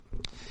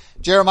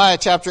Jeremiah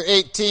chapter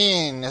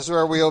 18 is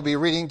where we will be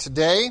reading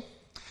today.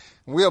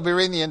 We'll be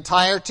reading the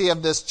entirety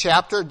of this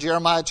chapter,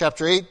 Jeremiah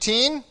chapter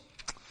 18,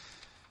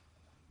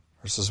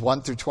 verses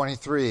 1 through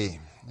 23.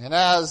 And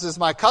as is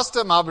my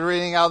custom, I'll be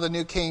reading out of the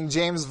New King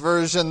James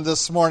Version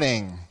this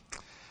morning.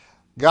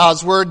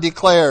 God's word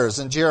declares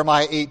in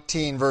Jeremiah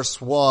 18,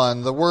 verse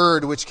 1, the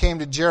word which came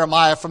to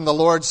Jeremiah from the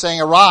Lord, saying,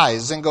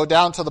 Arise and go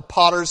down to the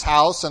potter's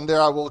house, and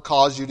there I will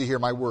cause you to hear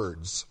my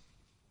words.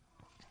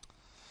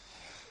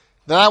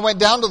 Then I went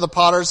down to the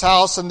potter's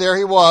house, and there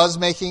he was,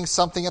 making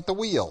something at the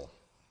wheel.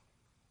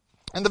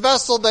 And the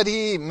vessel that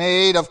he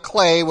made of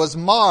clay was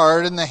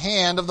marred in the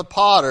hand of the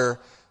potter.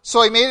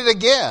 So he made it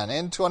again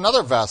into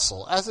another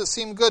vessel, as it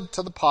seemed good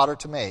to the potter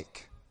to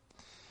make.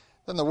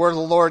 Then the word of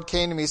the Lord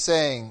came to me,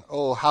 saying,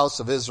 O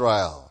house of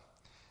Israel,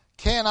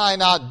 can I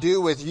not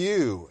do with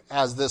you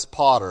as this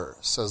potter,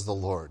 says the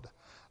Lord?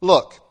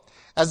 Look,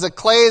 as the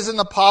clay is in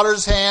the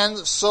potter's hand,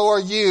 so are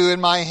you in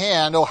my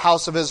hand, O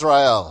house of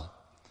Israel.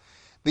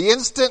 The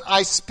instant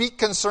I speak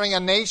concerning a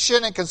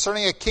nation and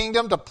concerning a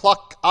kingdom to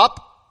pluck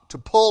up, to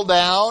pull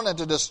down, and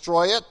to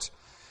destroy it,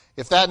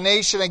 if that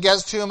nation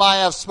against whom I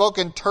have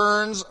spoken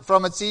turns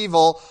from its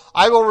evil,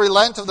 I will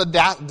relent of the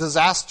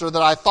disaster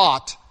that I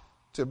thought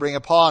to bring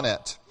upon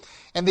it.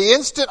 And the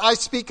instant I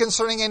speak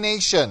concerning a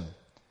nation,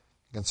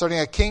 concerning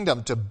a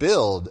kingdom, to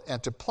build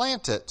and to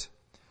plant it,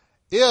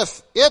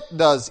 if it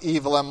does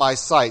evil in my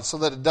sight, so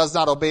that it does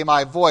not obey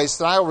my voice,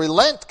 then I will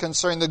relent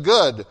concerning the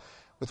good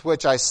with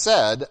which I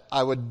said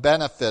I would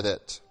benefit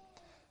it.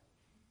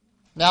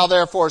 Now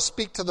therefore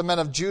speak to the men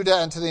of Judah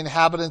and to the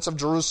inhabitants of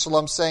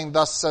Jerusalem, saying,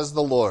 Thus says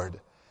the Lord,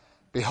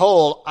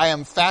 Behold, I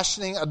am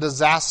fashioning a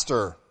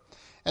disaster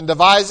and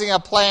devising a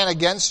plan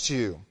against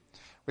you.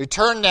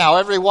 Return now,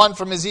 every one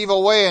from his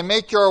evil way, and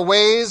make your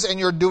ways and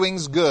your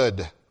doings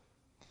good.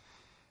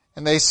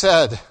 And they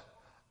said,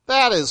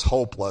 That is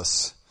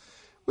hopeless.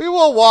 We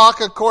will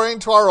walk according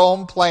to our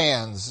own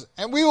plans,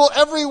 and we will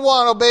every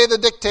one obey the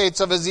dictates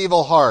of his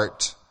evil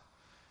heart.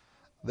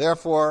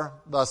 Therefore,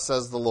 thus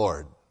says the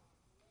Lord,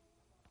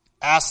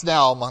 Ask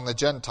now among the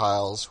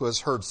Gentiles who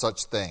has heard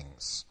such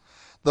things.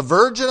 The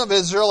Virgin of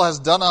Israel has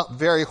done a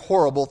very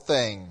horrible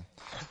thing.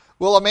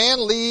 Will a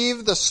man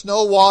leave the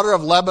snow water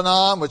of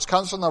Lebanon, which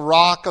comes from the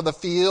rock of the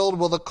field?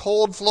 Will the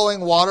cold flowing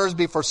waters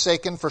be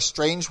forsaken for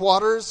strange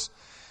waters?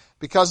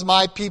 Because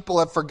my people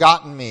have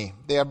forgotten me.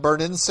 They have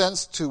burned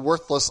incense to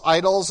worthless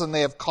idols, and they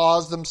have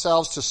caused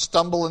themselves to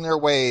stumble in their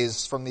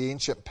ways from the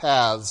ancient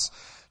paths,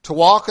 to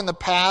walk in the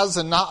paths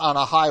and not on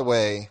a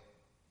highway,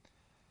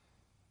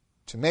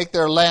 to make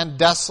their land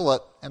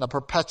desolate and a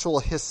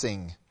perpetual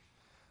hissing.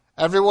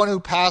 Everyone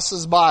who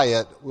passes by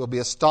it will be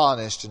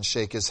astonished and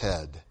shake his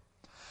head.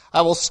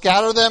 I will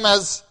scatter them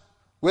as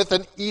with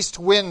an east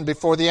wind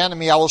before the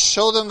enemy. I will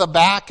show them the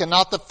back and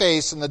not the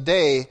face in the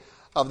day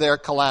of their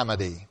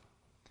calamity.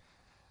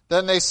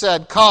 Then they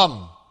said,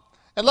 Come,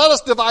 and let us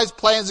devise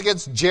plans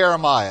against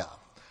Jeremiah.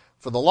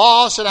 For the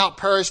law shall not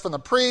perish from the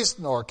priest,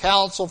 nor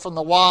counsel from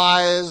the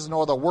wise,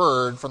 nor the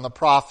word from the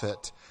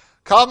prophet.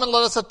 Come and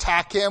let us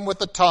attack him with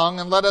the tongue,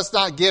 and let us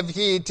not give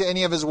heed to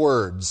any of his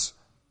words.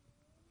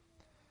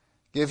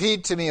 Give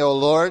heed to me, O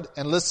Lord,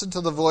 and listen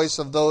to the voice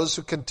of those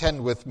who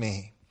contend with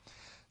me.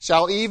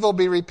 Shall evil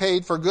be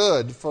repaid for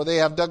good? For they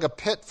have dug a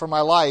pit for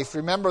my life.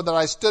 Remember that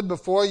I stood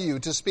before you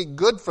to speak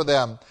good for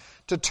them,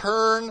 to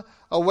turn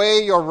away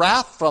your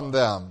wrath from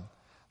them.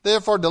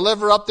 Therefore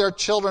deliver up their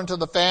children to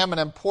the famine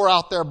and pour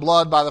out their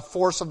blood by the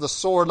force of the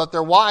sword. Let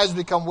their wives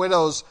become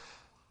widows,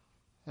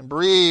 and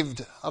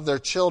bereaved of their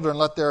children,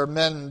 let their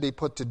men be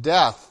put to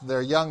death,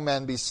 their young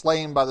men be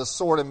slain by the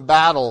sword in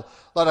battle.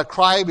 Let a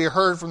cry be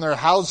heard from their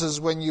houses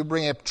when you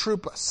bring a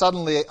troop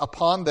suddenly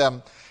upon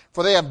them.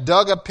 For they have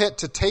dug a pit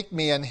to take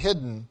me and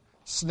hidden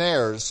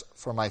snares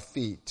for my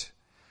feet.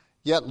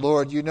 Yet,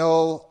 Lord, you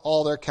know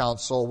all their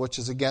counsel, which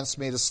is against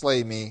me to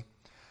slay me.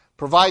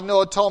 Provide no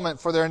atonement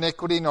for their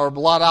iniquity, nor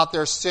blot out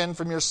their sin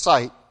from your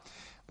sight.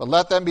 But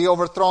let them be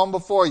overthrown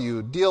before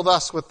you. Deal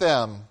thus with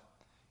them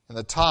in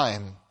the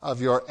time of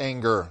your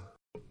anger.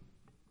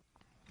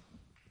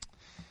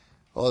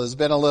 Well, it's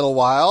been a little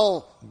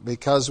while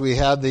because we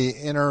had the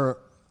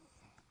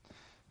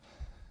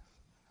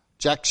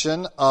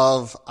interjection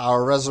of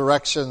our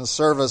resurrection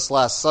service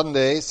last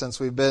Sunday since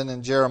we've been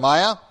in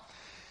Jeremiah.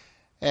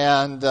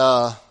 And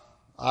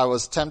I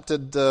was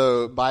tempted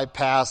to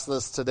bypass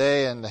this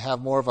today and have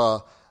more of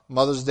a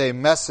Mother's Day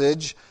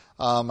message.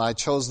 I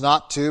chose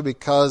not to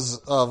because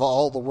of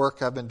all the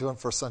work I've been doing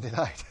for Sunday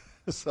night.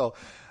 So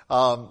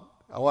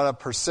I want to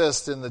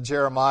persist in the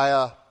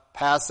Jeremiah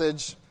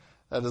passage.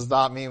 That does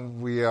not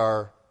mean we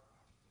are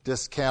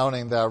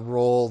discounting that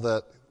role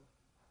that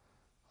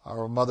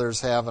our mothers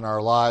have in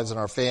our lives and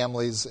our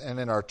families and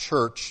in our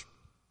church.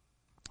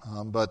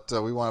 But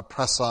we want to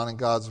press on in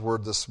God's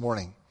Word this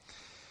morning.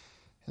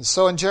 And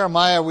so in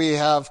Jeremiah we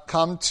have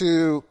come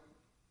to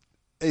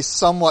a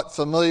somewhat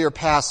familiar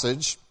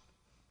passage,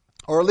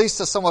 or at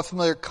least a somewhat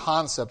familiar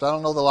concept. I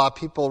don't know that a lot of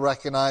people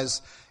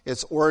recognize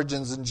its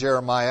origins in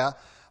Jeremiah,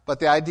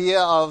 but the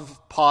idea of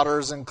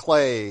potters and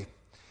clay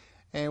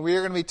And we are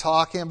going to be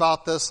talking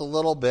about this a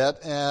little bit,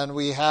 and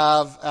we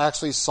have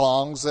actually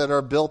songs that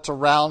are built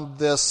around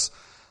this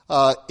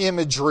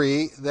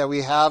imagery that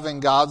we have in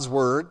God's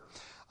Word.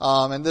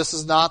 And this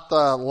is not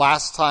the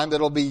last time that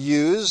it'll be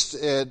used.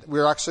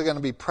 We're actually going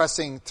to be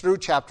pressing through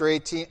chapter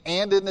 18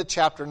 and into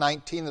chapter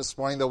 19 this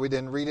morning, though we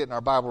didn't read it in our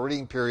Bible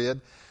reading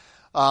period.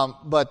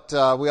 But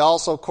we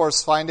also, of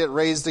course, find it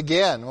raised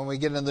again when we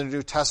get into the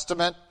New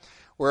Testament,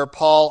 where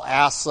Paul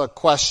asks a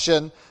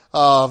question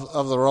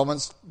of the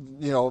Romans,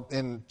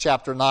 in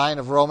chapter 9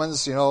 of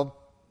Romans, do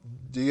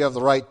you have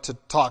the right to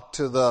talk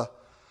to the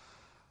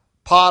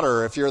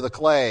potter if you're the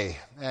clay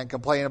and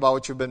complain about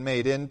what you've been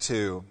made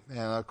into? And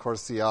of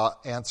course the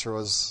answer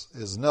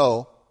is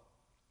no.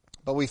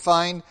 But we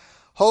find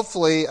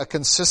hopefully a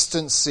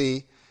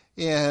consistency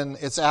in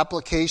its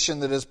application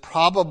that is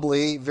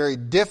probably very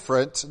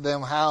different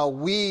than how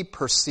we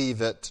perceive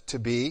it to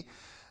be.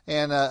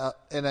 And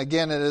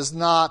again, it is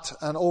not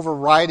an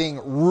overriding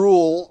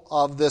rule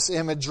of this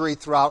imagery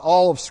throughout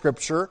all of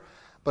Scripture,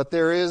 but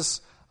there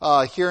is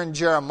here in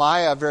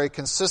Jeremiah a very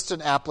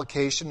consistent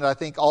application that I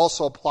think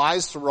also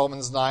applies to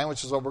Romans 9,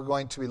 which is what we're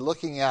going to be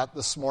looking at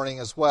this morning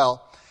as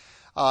well,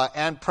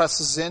 and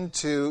presses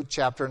into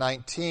chapter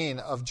 19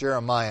 of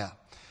Jeremiah.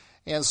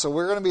 And so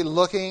we're going to be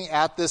looking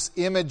at this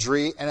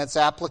imagery and its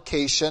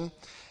application,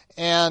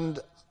 and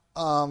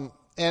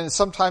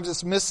sometimes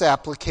its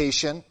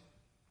misapplication.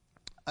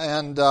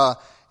 And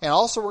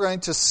also we're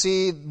going to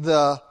see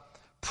the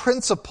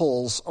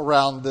principles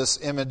around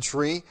this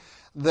imagery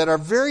that are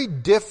very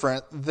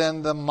different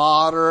than the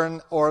modern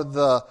or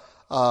the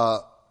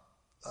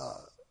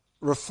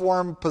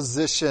Reformed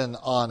position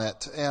on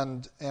it.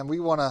 And we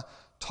want to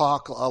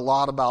talk a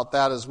lot about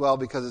that as well,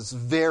 because it's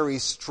very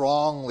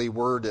strongly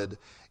worded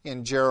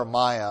in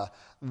Jeremiah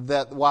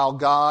that while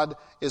God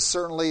is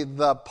certainly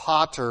the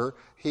potter,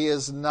 He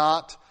is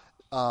not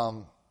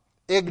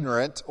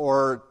ignorant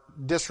or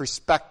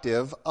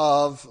disrespective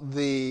of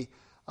the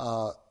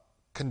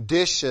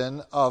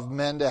condition of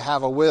men to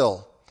have a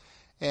will.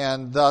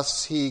 And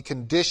thus He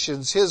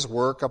conditions His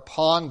work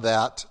upon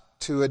that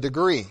to a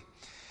degree.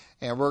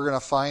 And we're going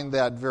to find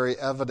that very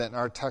evident in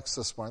our text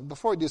this morning.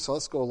 Before we do so,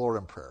 let's go to Lord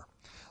in prayer.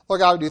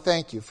 Lord God, we do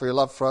thank You for Your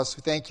love for us.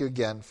 We thank You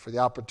again for the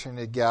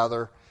opportunity to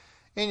gather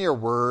in Your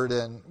Word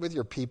and with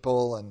Your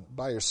people and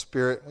by Your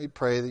Spirit. We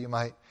pray that You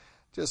might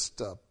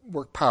just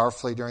work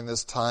powerfully during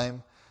this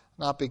time,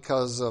 not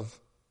because of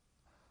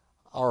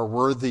our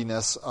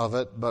worthiness of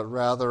it, but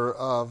rather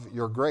of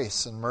Your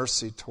grace and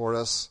mercy toward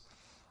us,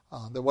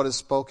 that what is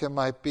spoken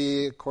might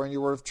be according to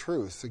Your word of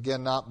truth.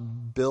 Again,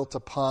 not built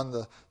upon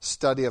the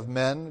study of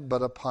men,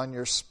 but upon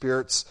Your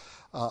Spirit's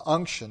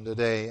unction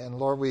today. And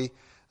Lord, we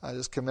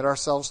just commit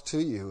ourselves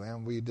to You,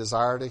 and we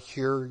desire to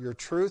hear Your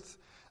truth,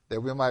 that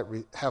we might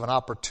have an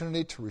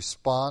opportunity to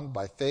respond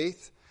by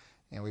faith.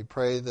 And we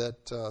pray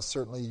that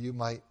certainly You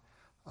might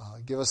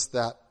give us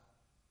that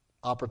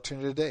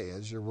opportunity today,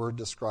 as Your word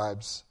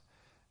describes.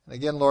 And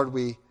again, Lord,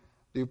 we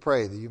do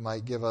pray that You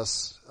might give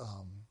us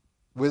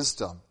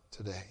wisdom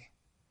today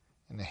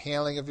in the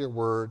handling of Your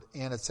word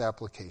and its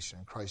application.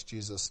 In Christ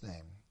Jesus'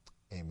 name,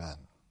 amen.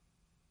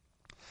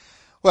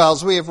 Well,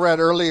 as we have read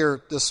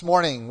earlier this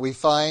morning, we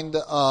find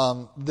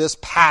this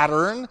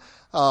pattern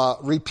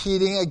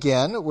repeating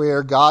again,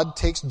 where God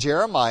takes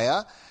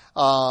Jeremiah,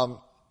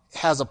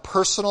 has a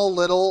personal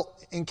little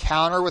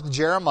encounter with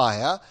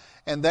Jeremiah,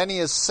 and then He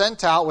is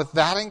sent out with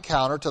that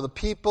encounter to the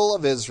people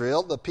of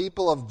Israel, the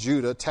people of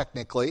Judah,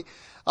 technically.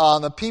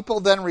 The people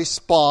then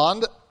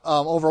respond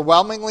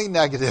overwhelmingly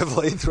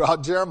negatively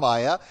throughout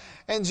Jeremiah.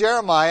 And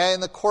Jeremiah, in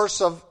the course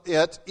of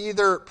it,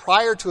 either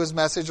prior to his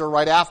message or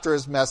right after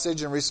his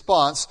message in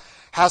response,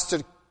 has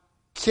to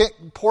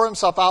pour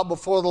himself out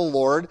before the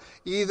Lord,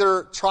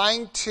 either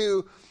trying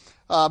to,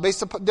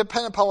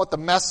 depending upon what the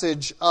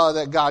message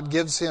that God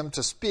gives him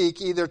to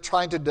speak, either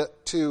trying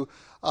to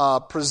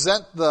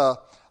present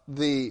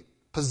the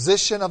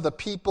position of the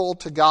people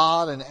to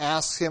God and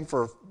ask Him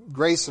for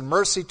grace and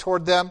mercy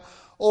toward them,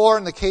 or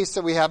in the case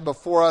that we have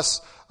before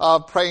us,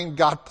 praying,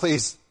 God,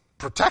 please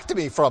protect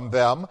me from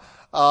them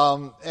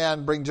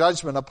and bring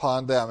judgment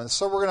upon them. And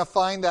so we're going to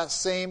find that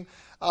same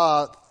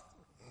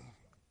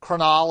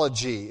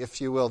chronology, if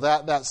you will,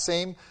 that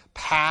same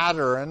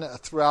pattern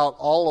throughout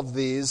all of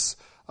these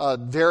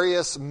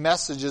various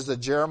messages that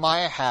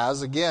Jeremiah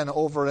has, again,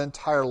 over an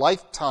entire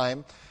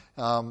lifetime,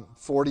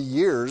 40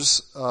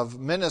 years of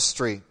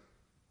ministry.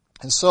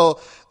 And so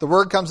the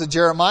word comes to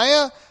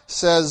Jeremiah,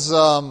 says,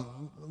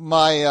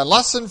 my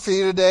lesson for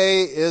you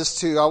today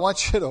is I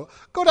want you to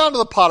go down to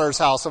the potter's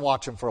house and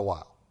watch him for a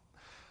while.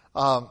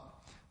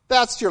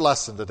 That's your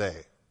lesson today.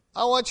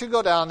 I want you to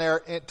go down there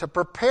to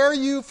prepare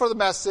you for the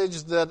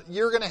message that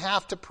you're going to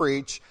have to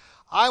preach.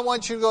 I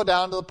want you to go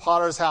down to the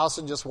potter's house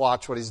and just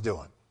watch what he's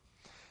doing.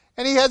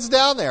 And he heads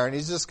down there, and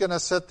he's just going to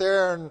sit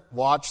there and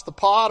watch the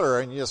potter.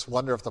 And you just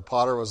wonder if the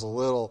potter was a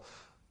little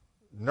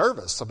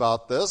nervous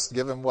about this,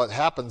 given what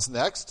happens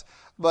next.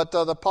 But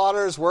the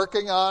potter is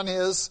working on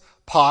his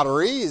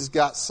pottery. He's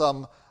got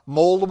some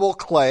moldable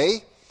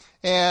clay,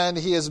 and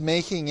he is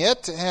making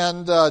it,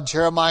 and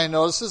Jeremiah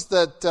notices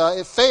that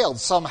it failed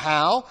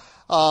somehow,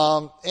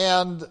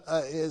 and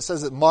it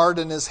says it marred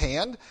in his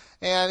hand,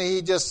 and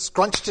he just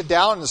scrunched it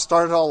down and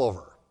started all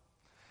over.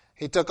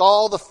 He took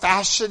all the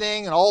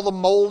fashioning and all the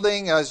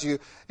molding, and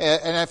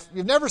if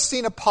you've never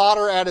seen a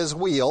potter at his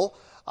wheel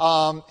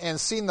and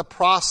seen the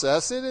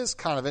process, it is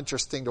kind of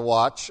interesting to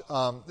watch.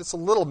 It's a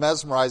little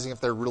mesmerizing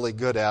if they're really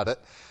good at it.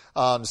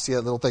 To see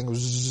that little thing,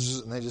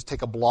 and they just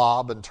take a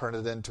blob and turn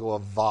it into a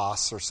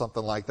vase or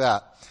something like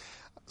that.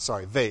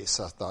 Sorry, vase.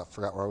 I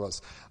forgot where I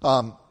was.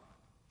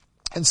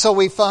 And so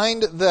we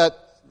find that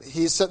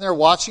he's sitting there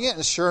watching it,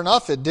 and sure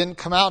enough, it didn't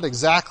come out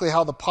exactly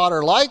how the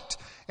potter liked,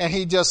 and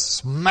he just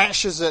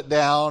smashes it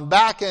down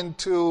back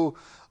into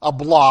a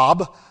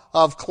blob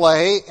of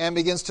clay and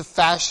begins to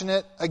fashion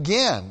it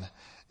again.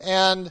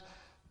 And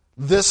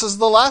this is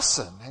the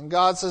lesson. And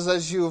God says,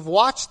 as you've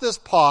watched this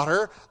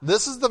potter,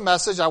 this is the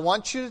message I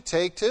want you to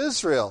take to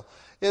Israel,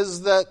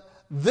 is that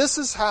this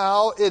is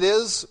how it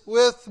is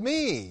with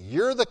me.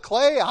 You're the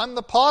clay, I'm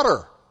the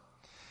potter.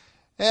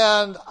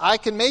 And I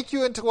can make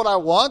you into what I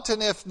want,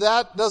 and if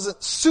that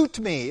doesn't suit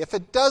me, if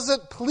it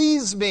doesn't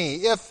please me,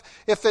 if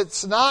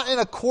it's not in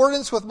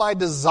accordance with my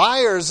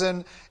desires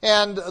and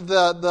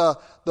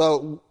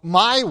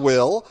my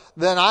will,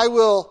 then I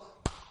will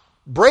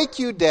break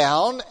you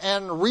down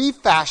and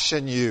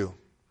refashion you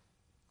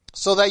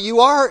so that you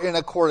are in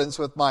accordance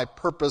with my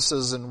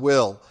purposes and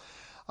will.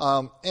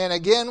 And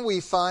again, we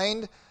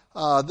find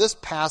this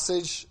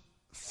passage,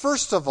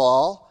 first of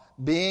all,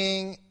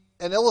 being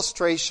an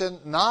illustration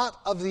not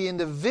of the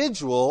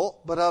individual,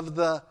 but of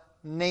the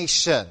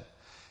nation.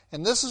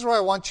 And this is where I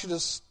want you to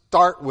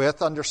start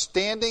with,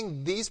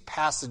 understanding these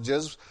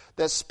passages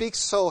that speak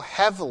so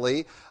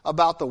heavily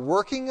about the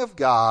working of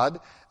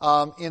God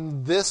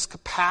in this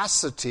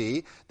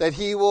capacity, that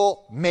He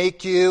will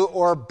make you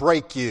or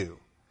break you.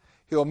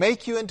 He will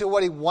make you into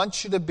what He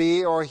wants you to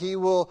be, or He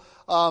will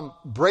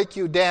break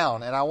you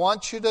down. And I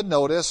want you to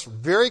notice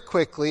very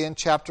quickly in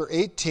chapter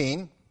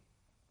 18,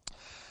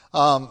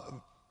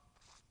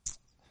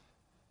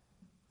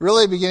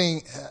 really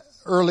beginning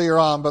earlier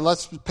on, but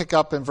let's pick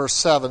up in verse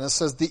 7. It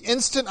says, "The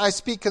instant I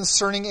speak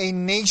concerning a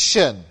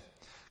nation,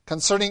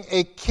 concerning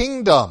a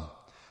kingdom,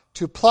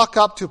 to pluck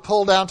up, to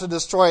pull down, to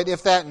destroy it,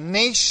 if that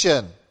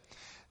nation..."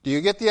 Do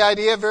you get the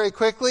idea very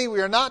quickly?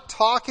 We are not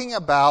talking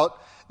about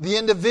the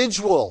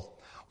individual.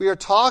 We are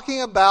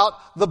talking about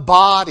the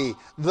body,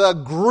 the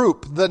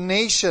group, the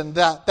nation,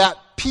 that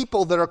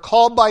people that are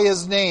called by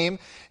His name.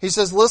 He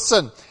says,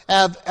 listen,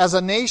 as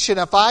a nation,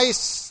 if I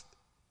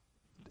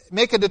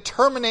make a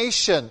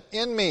determination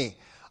in me,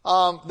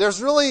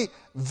 there's really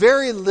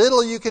very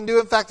little you can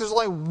do. In fact, there's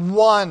only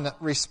one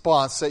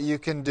response that you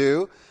can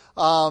do.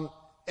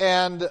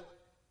 And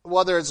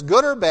whether it's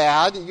good or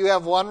bad, you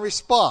have one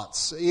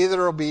response,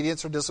 either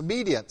obedience or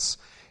disobedience.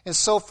 And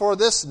so for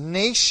this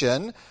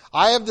nation,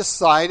 I have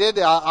decided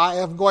I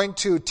am going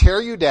to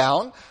tear you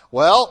down.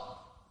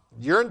 Well,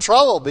 you're in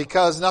trouble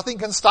because nothing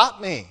can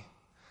stop me.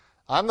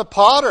 I'm the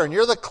potter and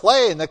you're the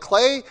clay. And the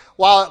clay,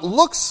 while it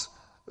looks...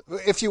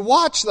 If you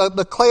watch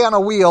the clay on a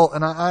wheel,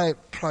 and I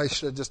probably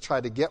should have just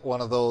tried to get one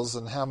of those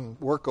and have them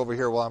work over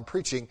here while I'm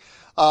preaching,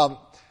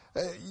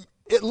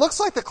 it looks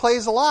like the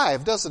clay's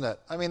alive, doesn't it?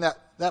 I mean,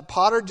 that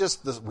potter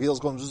just, the wheel's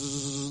going,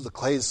 zzz, the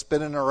clay's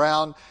spinning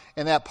around,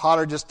 and that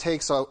potter just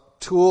takes a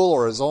tool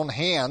or his own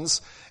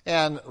hands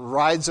and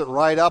rides it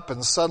right up,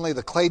 and suddenly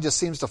the clay just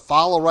seems to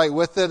follow right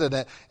with it,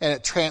 and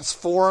it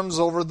transforms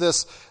over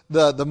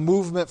the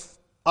movement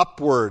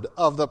upward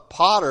of the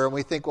potter, and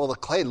we think, well, the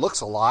clay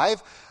looks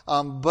alive.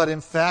 But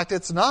in fact,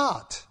 it's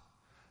not.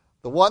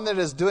 The one that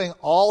is doing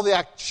all the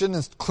action,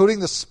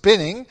 including the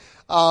spinning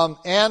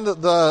and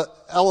the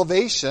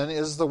elevation,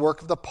 is the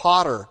work of the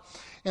potter.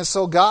 And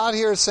so God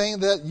here is saying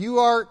that you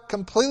are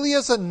completely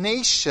as a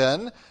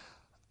nation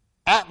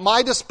at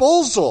my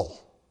disposal.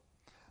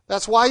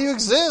 That's why you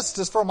exist,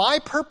 is for my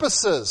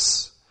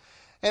purposes.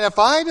 And if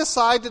I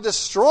decide to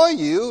destroy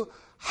you,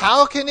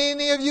 how can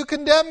any of you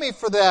condemn me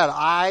for that?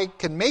 I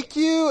can make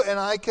you and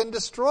I can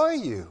destroy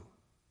you.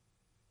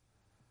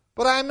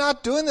 But I'm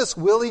not doing this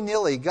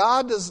willy-nilly.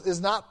 God does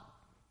not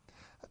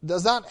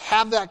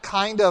have that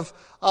kind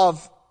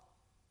of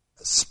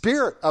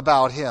spirit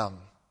about Him.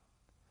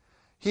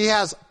 He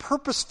has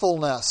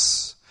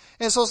purposefulness.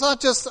 And so it's not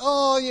just,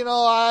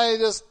 I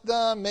just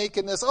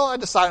making this, I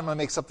decided I'm going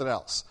to make something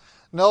else.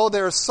 No,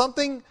 there's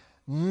something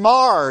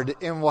marred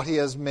in what He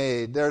has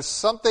made. There's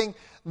something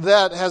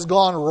that has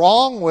gone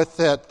wrong with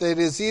it. It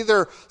is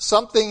either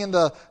something in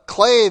the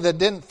clay that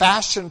didn't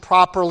fashion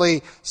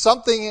properly,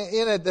 something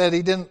in it that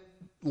He didn't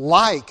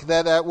like,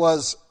 that it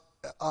was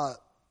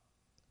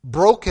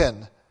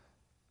broken,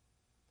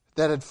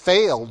 that had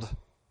failed.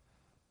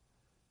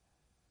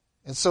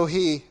 And so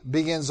He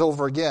begins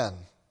over again.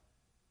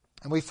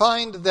 And we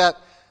find that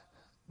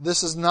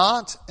this is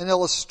not an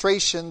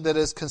illustration that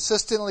is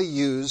consistently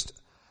used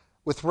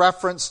with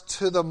reference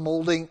to the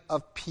molding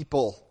of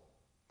people,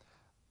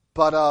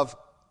 but of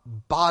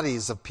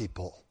bodies of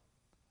people,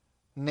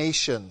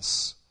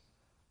 nations,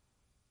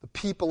 the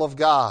people of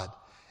God.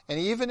 And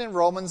even in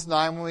Romans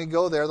 9, when we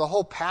go there, the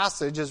whole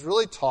passage is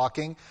really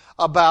talking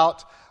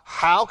about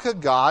how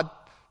could God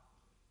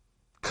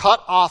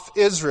cut off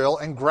Israel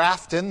and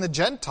graft in the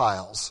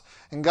Gentiles.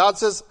 And God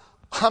says,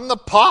 I'm the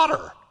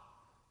potter.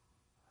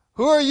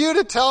 Who are you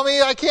to tell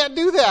me I can't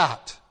do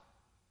that?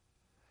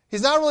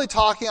 He's not really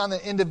talking on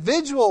an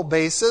individual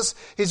basis.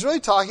 He's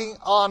really talking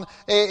on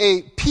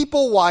a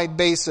people-wide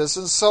basis.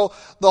 And so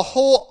the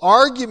whole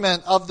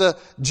argument of the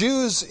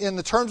Jews in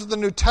the terms of the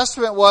New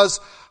Testament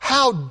was,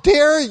 how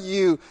dare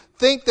you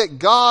think that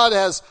God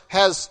is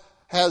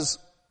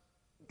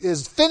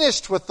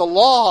finished with the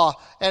law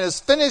and is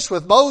finished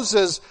with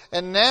Moses,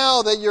 and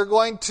now that you're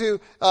going to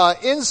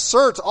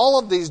insert all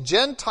of these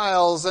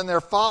Gentiles and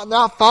they're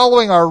not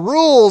following our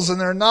rules and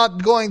they're not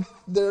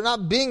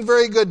being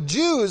very good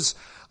Jews.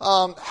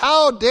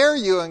 How dare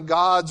you? And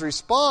God's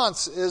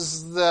response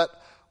is that,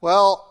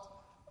 well,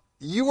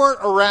 you weren't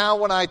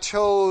around when I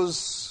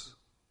chose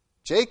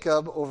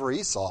Jacob over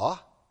Esau.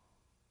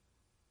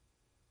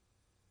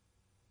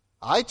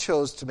 I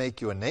chose to make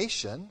you a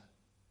nation.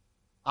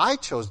 I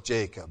chose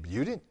Jacob.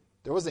 You didn't.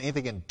 There wasn't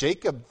anything in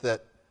Jacob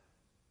that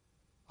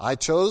I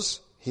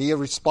chose. He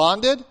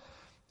responded.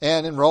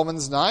 And in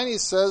Romans 9, he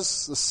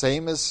says the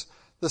same as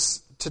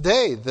this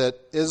today, that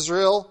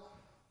Israel,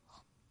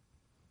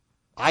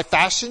 I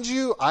fashioned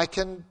you, I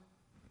can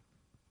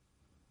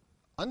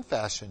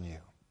unfashion you.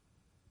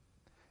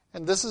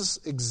 And this is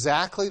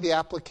exactly the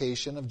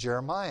application of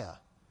Jeremiah.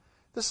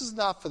 This is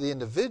not for the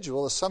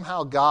individual. If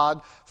somehow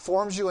God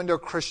forms you into a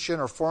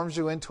Christian or forms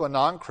you into a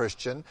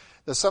non-Christian,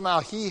 that somehow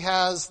He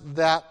has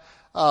that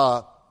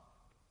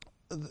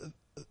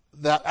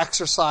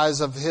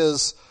exercise of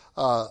His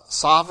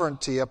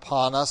sovereignty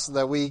upon us,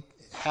 that we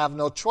have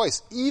no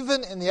choice.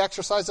 Even in the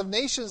exercise of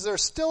nations,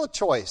 there's still a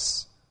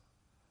choice.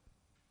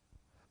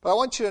 But I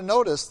want you to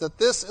notice that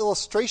this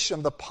illustration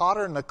of the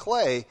potter and the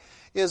clay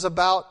is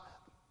about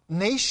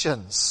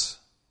nations.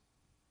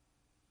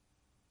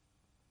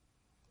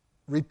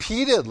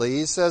 Repeatedly,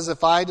 he says,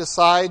 if I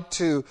decide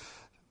to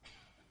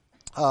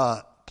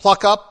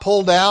pluck up,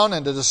 pull down,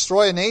 and to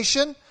destroy a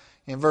nation,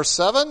 in verse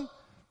 7,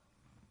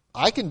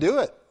 I can do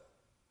it.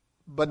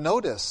 But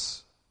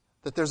notice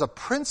that there's a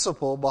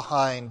principle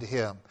behind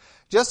him.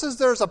 Just as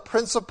there's a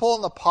principle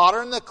in the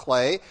potter and the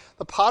clay,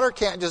 the potter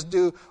can't just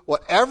do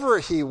whatever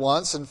he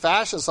wants and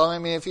fashion something. I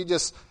mean, if you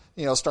just,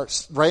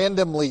 start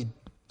randomly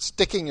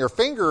sticking your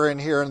finger in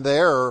here and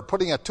there or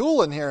putting a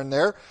tool in here and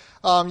there,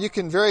 you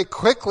can very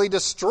quickly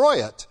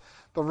destroy it.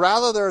 But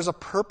rather there's a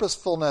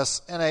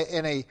purposefulness and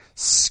a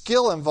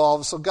skill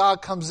involved. So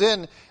God comes in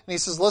and He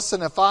says,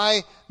 listen, if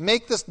I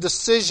make this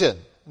decision,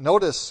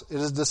 notice it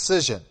is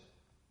decision.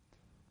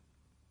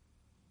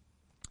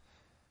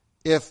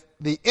 If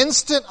the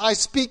instant I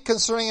speak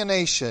concerning a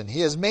nation,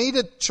 he has made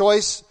a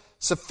choice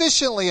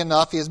sufficiently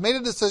enough, he has made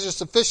a decision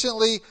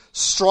sufficiently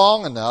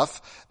strong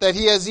enough that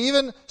he has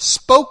even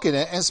spoken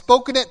it and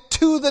spoken it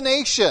to the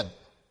nation.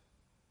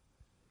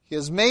 He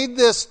has made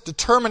this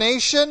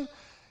determination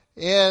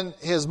in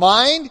his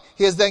mind.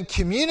 He has then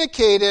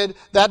communicated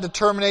that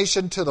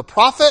determination to the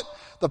prophet.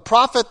 The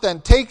prophet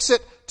then takes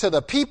it to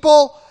the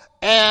people,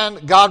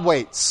 and God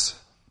waits.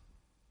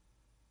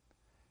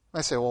 I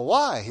say, well,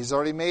 why? He's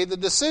already made the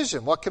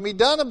decision. What can be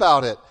done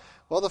about it?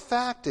 Well, the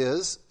fact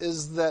is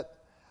that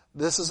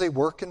this is a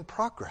work in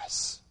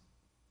progress.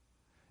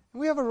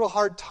 We have a real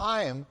hard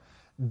time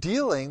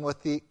dealing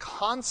with the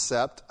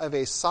concept of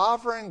a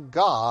sovereign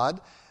God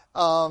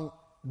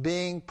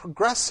being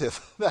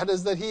progressive. That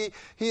is, that he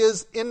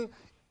is in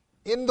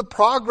the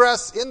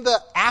progress, in the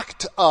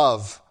act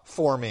of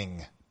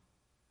forming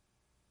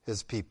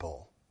His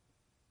people.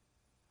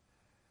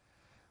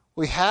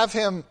 We have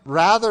Him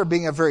rather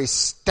being a very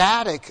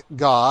static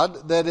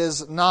God that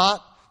is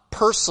not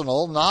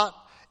personal, not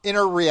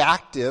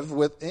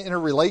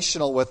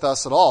interrelational with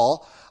us at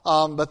all,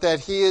 but that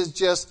He is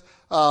just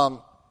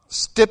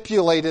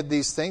stipulated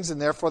these things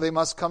and therefore they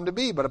must come to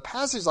be. But a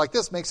passage like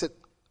this makes it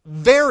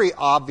very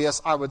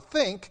obvious, I would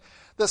think,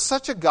 that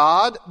such a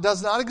God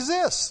does not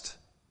exist.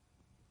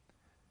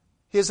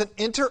 He is an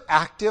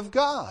interactive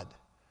God.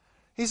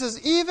 He says,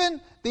 even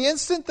the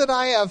instant that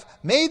I have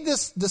made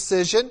this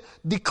decision,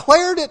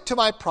 declared it to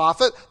my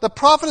prophet, the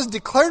prophet has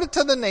declared it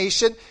to the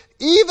nation,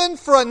 even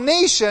for a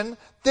nation,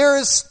 there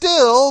is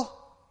still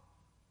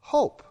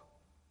hope.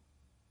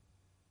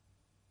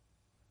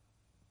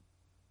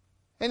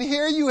 And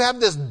here you have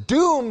this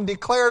doom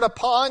declared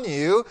upon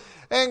you,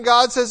 and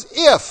God says,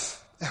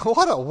 if,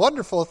 what a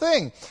wonderful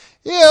thing,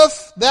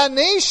 if that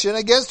nation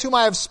against whom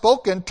I have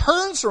spoken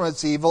turns from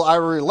its evil, I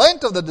will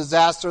relent of the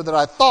disaster that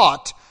I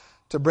thought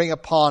to bring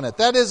upon it.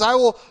 That is, I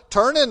will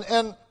turn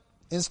and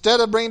instead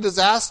of bringing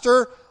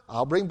disaster,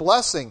 I'll bring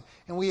blessing.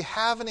 And we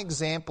have an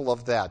example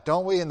of that,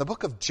 don't we? In the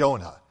book of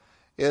Jonah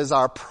is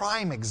our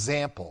prime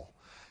example.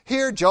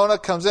 Here Jonah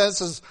comes in and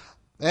says,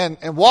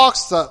 and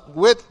walks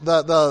with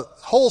the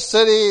whole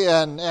city,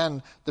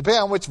 and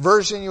depending on which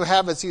version you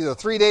have, it's either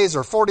 3 days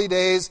or 40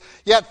 days,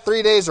 yet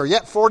 3 days or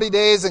yet 40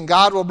 days, and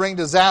God will bring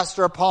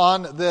disaster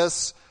upon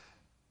this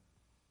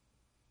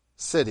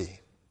city,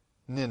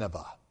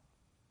 Nineveh.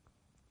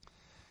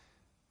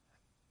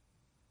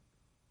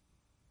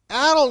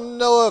 I don't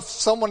know if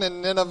someone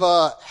in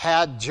Nineveh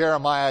had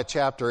Jeremiah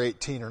chapter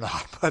 18 or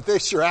not, but they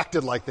sure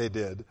acted like they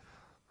did.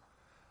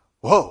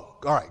 Whoa,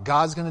 all right,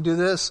 God's going to do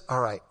this? All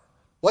right.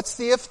 What's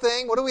the if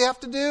thing? What do we have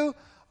to do?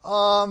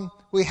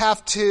 We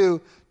have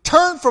to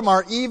turn from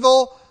our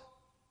evil,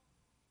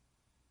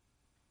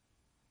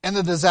 and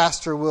the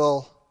disaster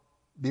will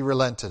be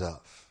relented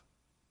of.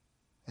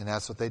 And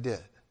that's what they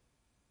did.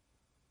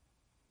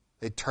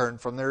 They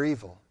turned from their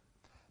evil.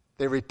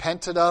 They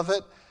repented of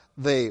it.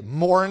 They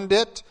mourned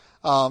it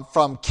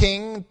from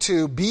king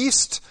to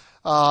beast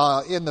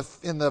in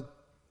the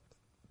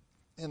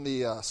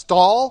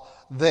stall.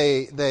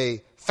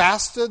 They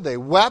fasted. They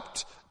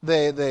wept.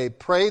 They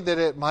prayed that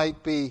it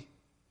might be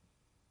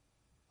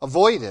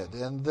avoided,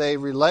 and they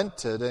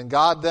relented. And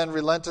God then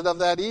relented of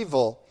that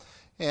evil.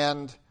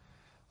 And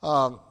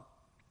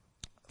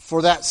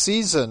for that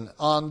season,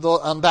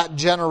 on that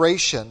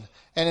generation.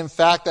 And in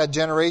fact, that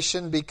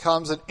generation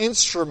becomes an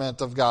instrument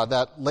of God.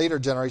 That later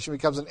generation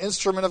becomes an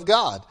instrument of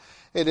God.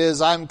 It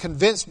is, I'm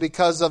convinced,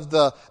 because of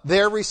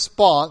their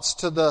response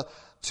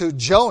to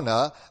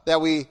Jonah, that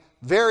we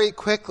very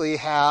quickly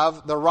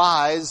have the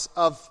rise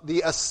of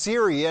the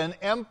Assyrian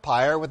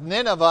Empire with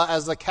Nineveh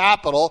as the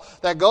capital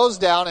that goes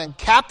down and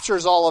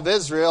captures all of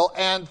Israel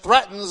and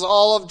threatens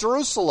all of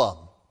Jerusalem.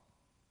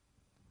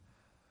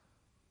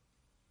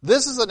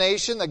 This is a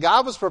nation that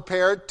God was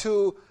prepared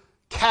to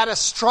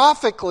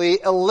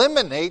catastrophically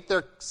eliminate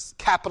their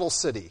capital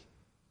city.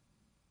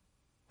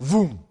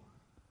 Boom.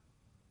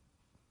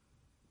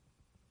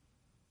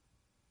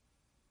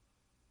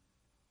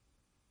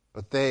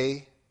 But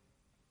they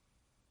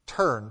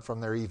turned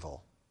from their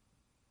evil.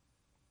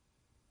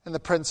 And the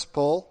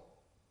principle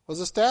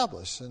was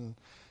established. And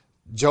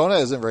Jonah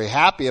isn't very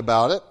happy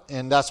about it,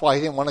 and that's why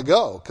he didn't want to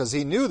go, because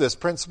he knew this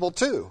principle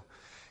too.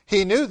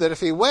 He knew that if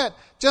he went,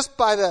 just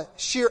by the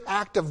sheer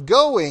act of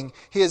going,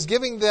 he is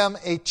giving them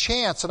a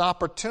chance, an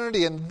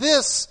opportunity. And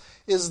this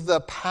is the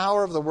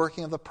power of the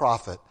working of the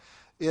prophet.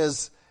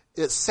 It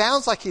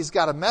sounds like he's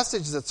got a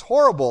message that's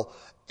horrible,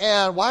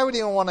 and why would he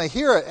even want to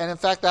hear it? And in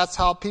fact, that's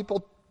how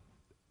people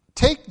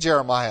take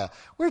Jeremiah.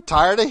 We're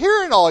tired of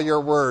hearing all your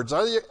words.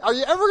 Are you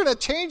ever going to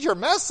change your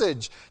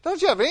message?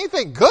 Don't you have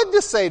anything good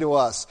to say to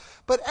us?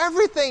 But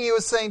everything he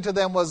was saying to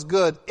them was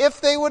good.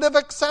 If they would have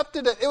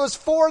accepted it, it was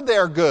for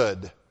their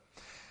good.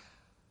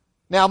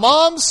 Now,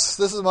 moms,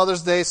 this is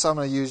Mother's Day, so I'm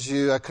going to use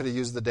you. I could have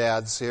used the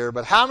dads here.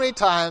 But how many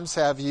times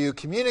have you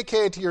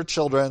communicated to your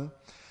children,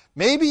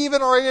 maybe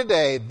even already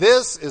today,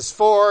 this is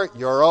for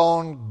your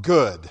own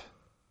good?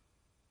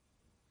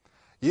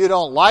 You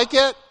don't like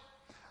it.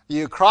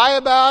 You cry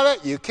about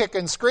it. You kick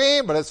and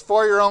scream, but it's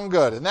for your own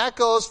good. And that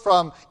goes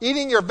from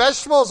eating your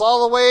vegetables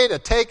all the way to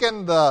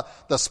taking the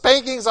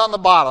spankings on the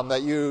bottom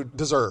that you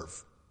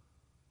deserve.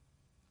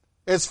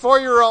 It's for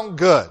your own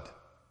good.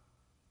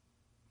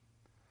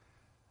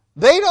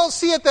 They don't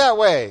see it that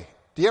way.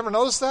 Do you ever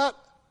notice that?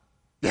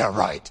 Yeah,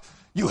 right.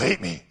 You hate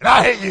me, and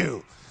I hate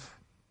you.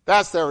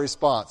 That's their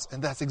response.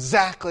 And that's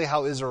exactly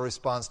how Israel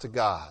responds to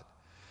God.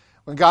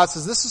 When God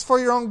says, this is for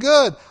your own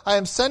good. I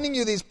am sending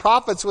you these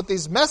prophets with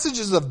these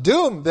messages of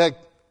doom that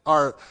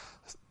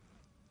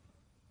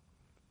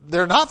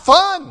they're not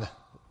fun.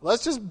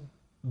 Let's just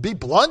be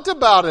blunt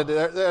about it.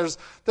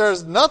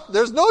 There's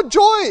no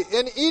joy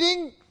in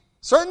eating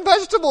certain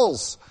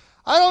vegetables.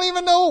 I don't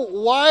even know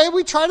why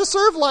we try to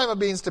serve lima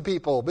beans to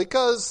people,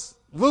 because,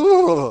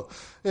 but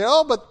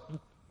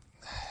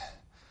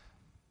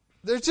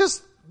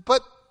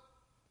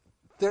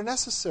they're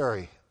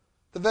necessary.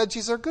 The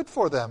veggies are good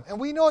for them, and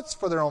we know it's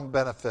for their own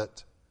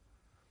benefit.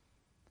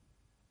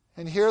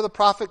 And here the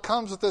prophet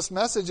comes with this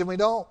message, and we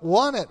don't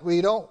want it.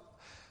 We don't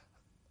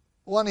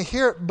want to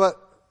hear it,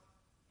 but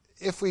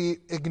if we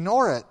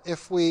ignore it,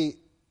 if we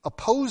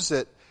oppose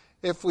it,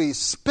 if we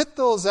spit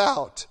those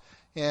out,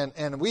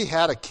 and we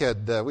had a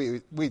kid that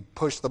we'd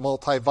push the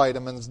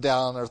multivitamins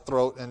down her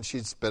throat, and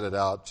she'd spit it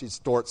out. She'd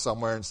store it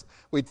somewhere, and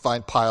we'd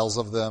find piles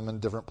of them in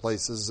different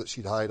places that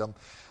she'd hide them.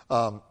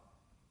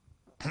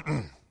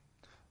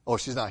 Oh,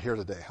 she's not here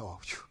today. Oh,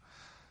 phew.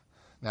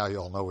 Now you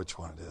all know which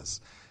one it is.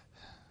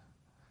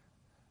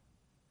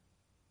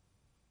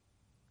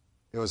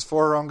 It was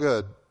for her own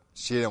good.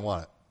 She didn't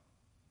want it.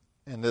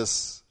 And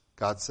this,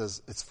 God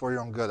says, it's for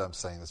your own good, I'm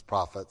saying, this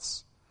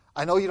prophets.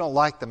 I know you don't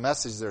like the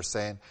message they're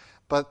saying,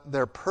 but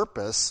their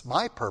purpose,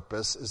 my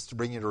purpose, is to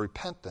bring you to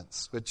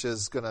repentance, which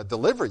is going to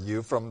deliver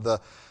you from the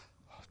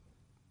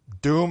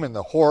doom and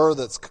the horror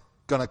that's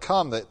going to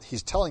come that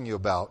he's telling you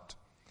about.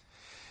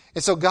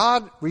 And so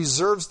God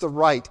reserves the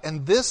right,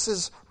 and this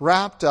is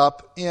wrapped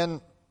up in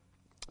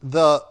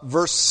the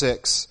verse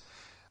 6.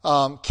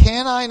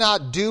 Can I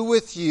not do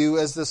with you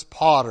as this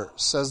potter,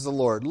 says the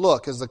Lord?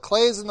 Look, as the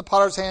clay is in the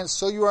potter's hand,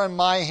 so you are in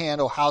my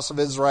hand, O house of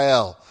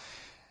Israel.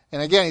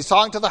 And again, he's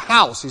talking to the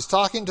house. He's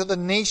talking to the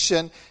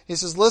nation. He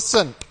says,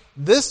 listen,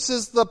 this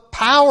is the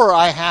power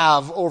I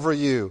have over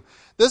you.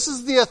 This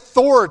is the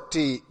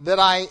authority that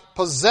I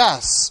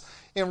possess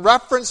in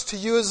reference to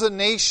you as a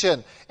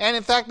nation. And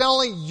in fact, not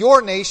only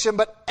your nation,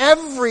 but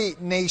every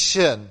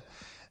nation.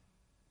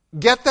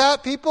 Get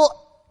that, people?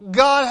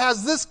 God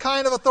has this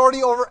kind of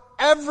authority over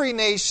every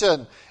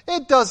nation.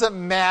 It doesn't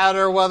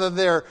matter whether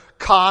they're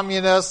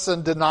communists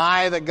and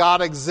deny that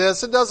God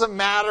exists. It doesn't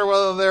matter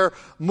whether they're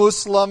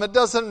Muslim. It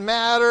doesn't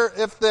matter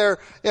if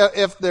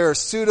they're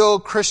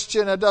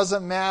pseudo-Christian. It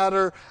doesn't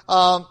matter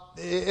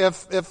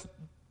if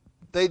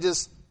they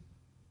just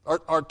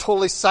are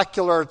totally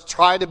secular,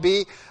 try to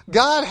be.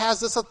 God has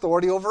this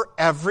authority over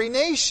every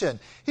nation.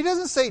 He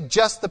doesn't say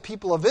just the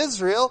people of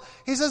Israel.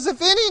 He says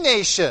if any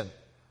nation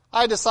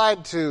I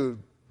decide to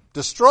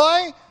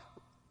destroy,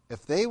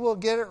 if they will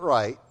get it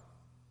right,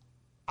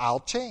 I'll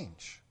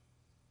change.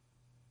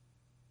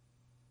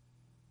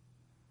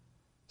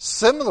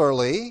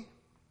 Similarly,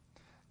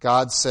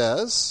 God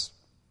says,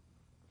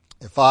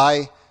 if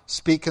I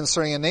speak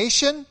concerning a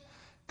nation,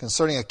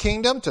 concerning a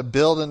kingdom, to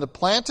build and to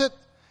plant it,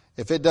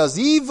 if it does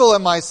evil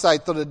in my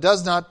sight, though it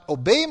does not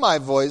obey my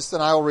voice,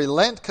 then I will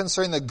relent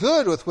concerning the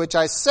good with which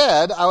I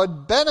said I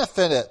would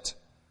benefit it.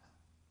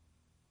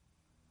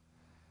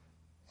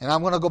 And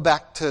I'm going to go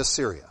back to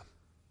Assyria.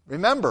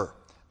 Remember,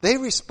 they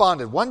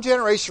responded. One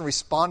generation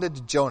responded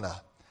to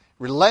Jonah,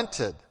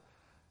 relented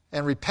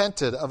and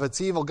repented of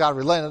its evil. God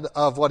relented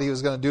of what he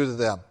was going to do to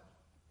them,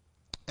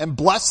 and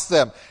blessed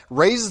them,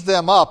 raised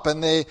them up,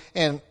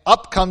 and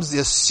up comes the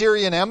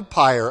Assyrian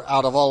Empire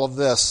out of all of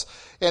this.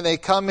 And they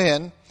come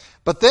in,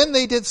 but then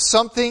they did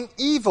something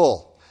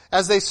evil.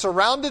 As they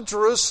surrounded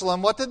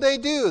Jerusalem, what did they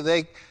do?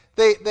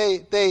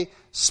 They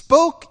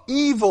spoke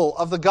evil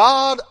of the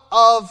God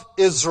of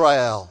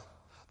Israel,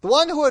 the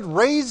one who had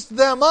raised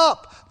them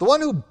up, the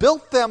one who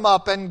built them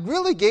up and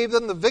really gave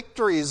them the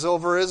victories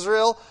over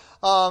Israel.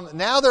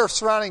 Now they're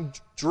surrounding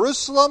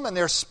Jerusalem and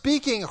they're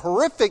speaking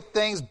horrific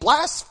things,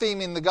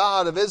 blaspheming the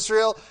God of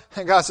Israel.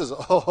 And God says,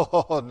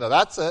 oh, no,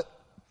 that's it.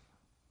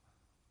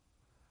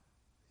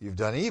 You've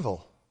done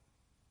evil.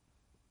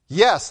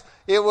 Yes,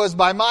 it was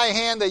by my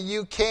hand that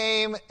you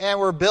came and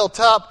were built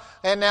up,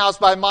 and now it's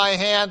by my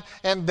hand,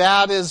 and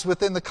that is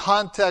within the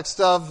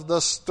context of the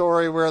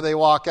story where they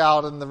walk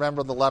out and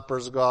remember the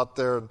lepers go out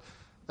there and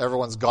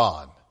everyone's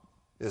gone.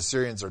 The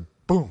Assyrians are,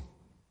 boom,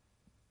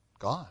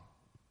 gone.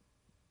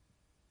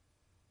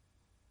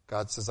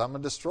 God says, I'm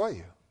going to destroy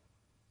you.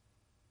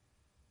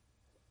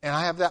 And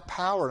I have that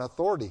power and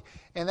authority.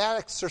 And that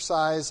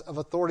exercise of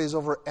authority is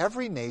over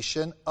every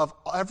nation, of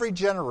every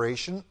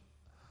generation,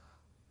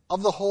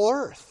 of the whole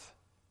earth.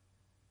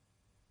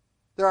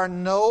 There are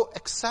no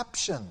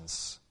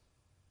exceptions.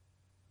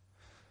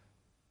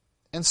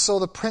 And so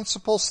the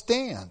principle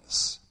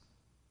stands.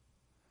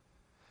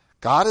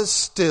 God is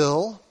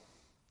still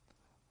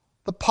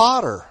the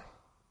potter.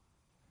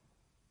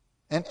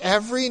 And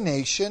every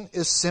nation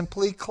is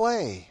simply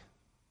clay.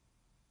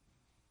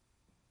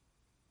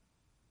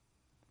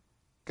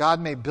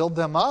 God may build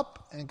them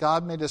up and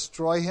God may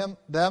destroy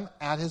them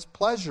at His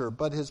pleasure.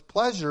 But His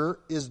pleasure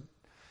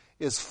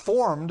is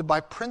formed by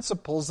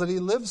principles that He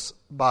lives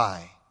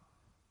by.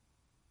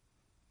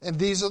 And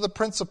these are the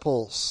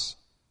principles.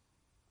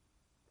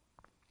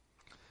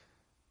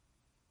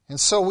 And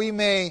so we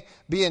may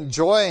be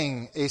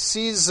enjoying a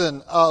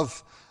season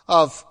of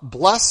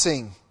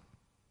blessing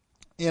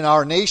in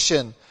our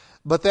nation,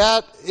 but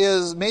that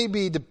is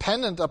maybe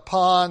dependent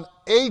upon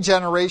a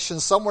generation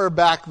somewhere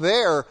back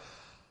there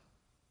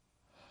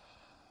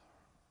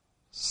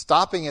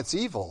stopping its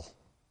evil.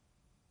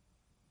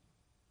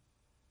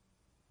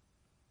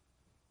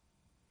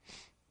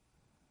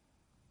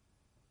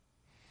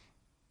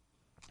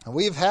 And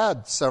we've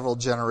had several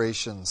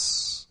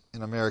generations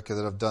in America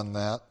that have done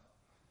that.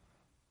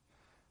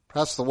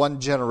 Perhaps the one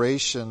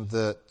generation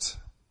that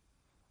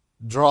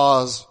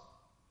draws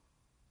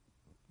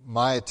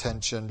my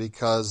attention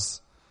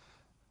because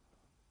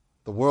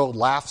the world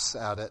laughs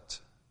at it,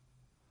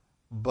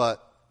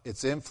 but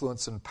its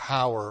influence and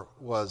power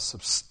was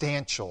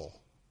substantial.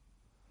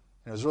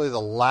 And it was really the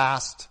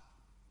last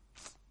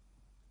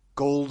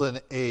golden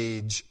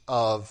age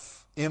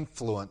of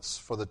influence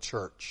for the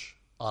church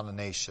on a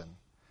nation.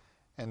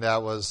 And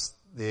that was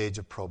the age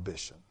of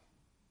Prohibition,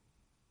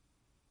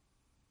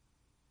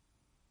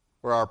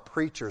 where our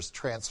preachers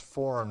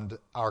transformed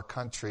our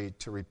country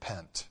to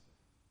repent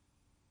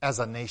as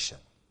a nation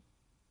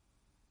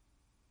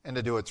and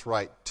to do what's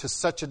right to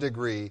such a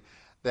degree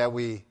that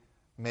we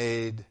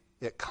made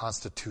it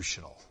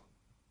constitutional.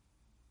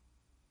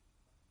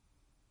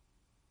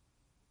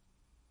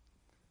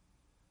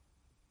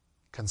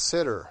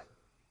 Consider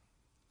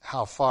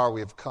how far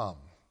we have come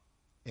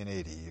in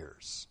 80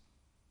 years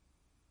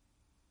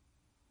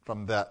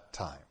from that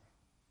time.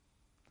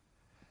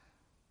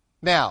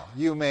 Now,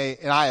 you may,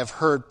 and I have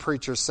heard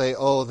preachers say,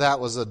 "Oh, that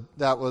was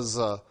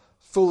a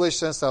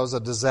foolishness. That was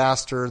a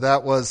disaster.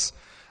 That was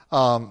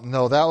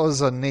that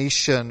was a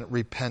nation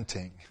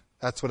repenting."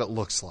 That's what it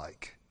looks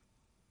like.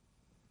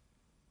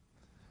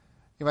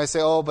 You might say,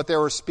 "Oh, but there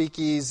were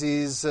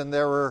speakeasies, and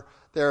there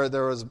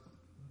was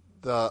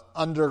the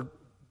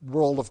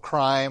underworld of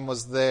crime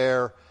was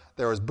there.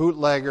 There was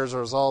bootleggers.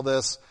 There was all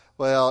this."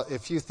 Well,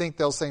 if you think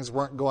those things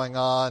weren't going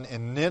on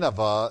in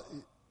Nineveh,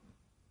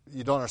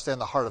 you don't understand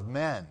the heart of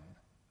men.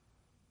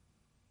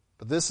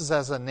 But this is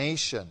as a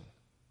nation.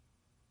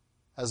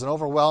 as an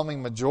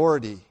overwhelming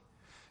majority.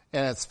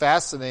 And it's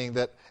fascinating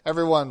that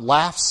everyone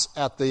laughs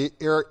at the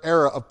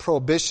era of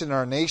prohibition in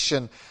our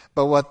nation,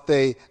 but what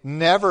they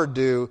never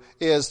do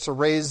is to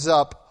raise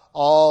up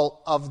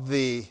all of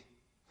the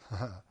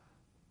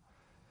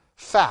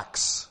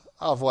facts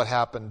of what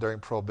happened during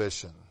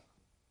prohibition.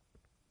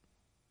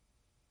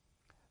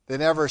 They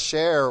never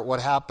share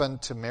what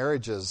happened to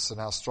marriages and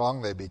how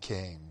strong they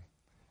became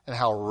and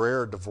how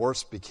rare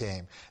divorce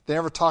became. They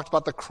never talked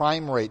about the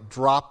crime rate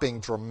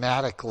dropping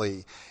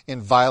dramatically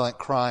in violent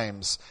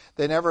crimes.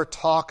 They never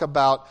talk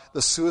about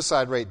the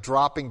suicide rate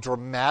dropping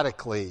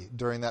dramatically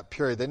during that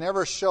period. They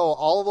never show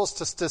all of those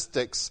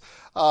statistics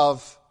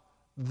of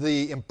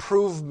the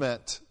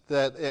improvement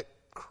that it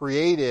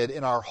created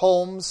in our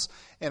homes,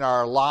 in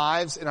our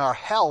lives, in our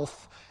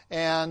health,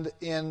 and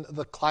in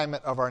the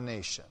climate of our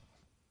nation.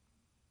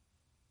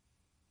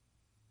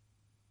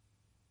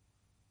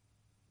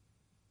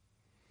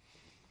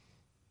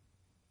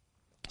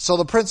 So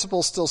the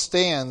principle still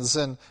stands,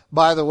 and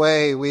by the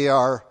way, we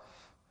are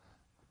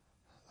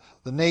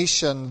the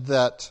nation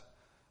that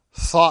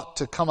thought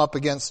to come up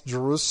against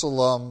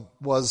Jerusalem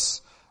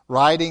was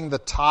riding the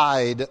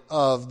tide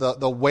of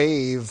the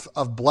wave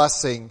of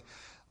blessing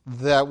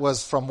that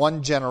was from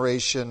one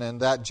generation, and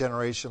that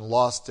generation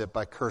lost it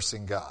by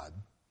cursing God.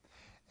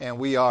 And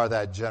we are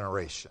that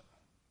generation.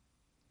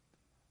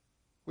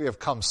 We have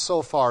come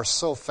so far,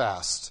 so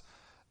fast,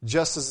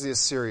 just as the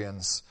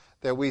Assyrians,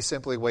 that we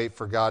simply wait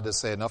for God to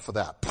say, enough of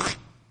that.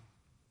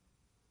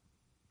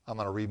 I'm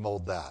going to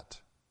remold that.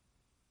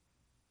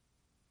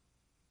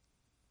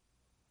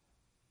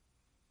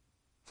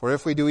 For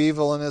if we do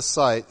evil in His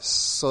sight,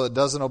 so it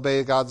doesn't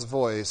obey God's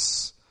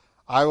voice,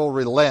 I will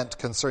relent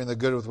concerning the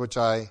good with which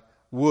I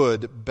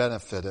would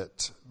benefit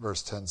it,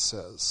 verse 10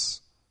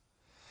 says.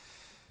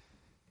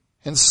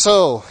 And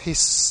so,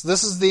 this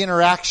is the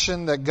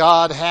interaction that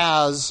God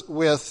has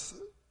with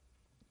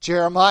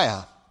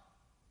Jeremiah.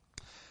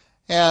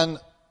 And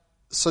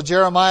so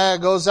Jeremiah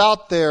goes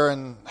out there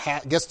and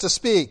gets to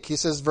speak. He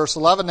says, verse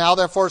 11, now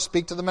therefore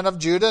speak to the men of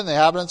Judah and the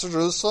inhabitants of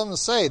Jerusalem and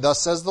say,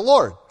 thus says the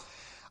Lord,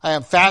 I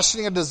am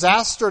fashioning a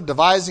disaster,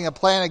 devising a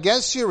plan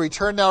against you.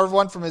 Return now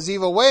everyone from his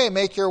evil way,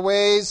 make your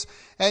ways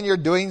and your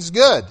doings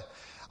good.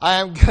 I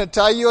am going to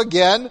tell you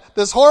again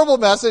this horrible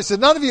message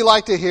that none of you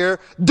like to hear.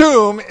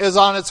 Doom is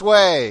on its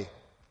way.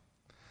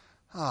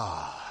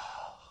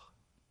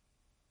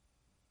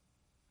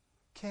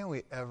 Can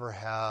we ever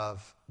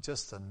have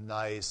just a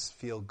nice,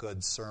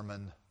 feel-good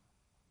sermon?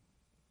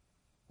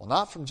 Well,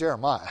 not from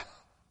Jeremiah.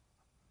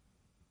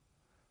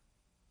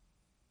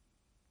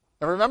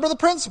 And remember the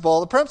principle.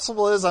 The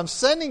principle is I'm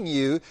sending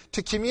you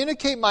to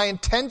communicate my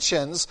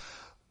intentions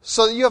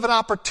so that you have an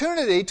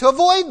opportunity to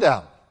avoid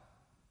them.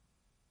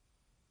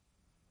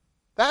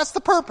 That's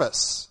the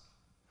purpose.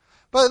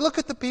 But look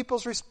at the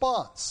people's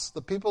response.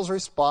 The people's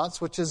response,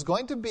 which is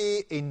going to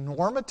be a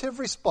normative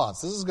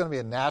response. This is going to be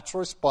a natural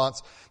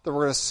response that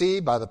we're going to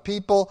see by the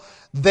people.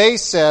 They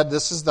said,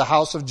 this is the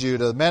house of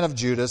Judah, the men of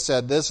Judah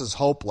said, this is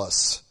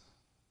hopeless.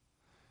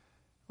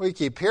 We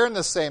keep hearing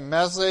the same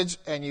message,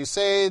 and you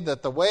say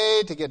that the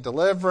way to get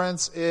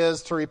deliverance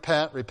is to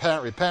repent,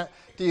 repent, repent.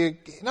 Do you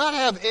not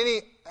have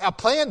a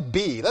plan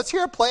B? Let's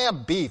hear a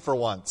plan B for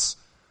once.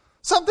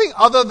 Something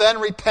other than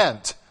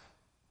repent.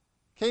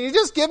 Can you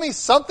just give me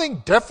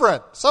something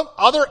different? Some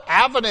other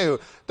avenue?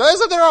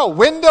 Isn't there a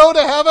window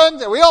to heaven?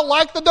 We don't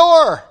like the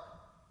door.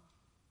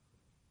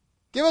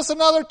 Give us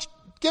some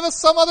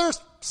other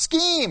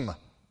scheme.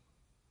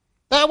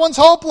 That one's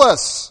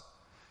hopeless.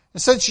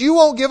 And since you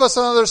won't give us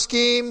another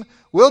scheme,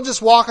 we'll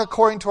just walk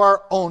according to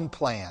our own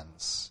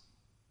plans.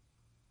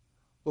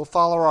 We'll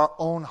follow our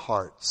own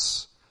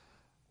hearts.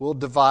 We'll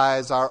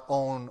devise our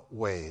own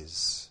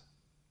ways.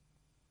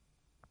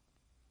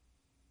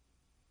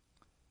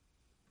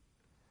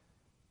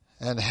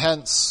 And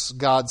hence,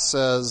 God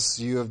says,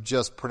 you have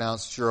just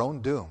pronounced your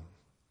own doom.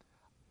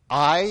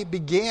 I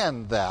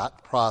began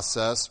that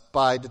process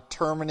by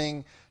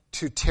determining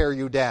to tear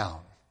you down.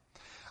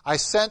 I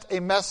sent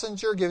a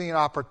messenger giving you an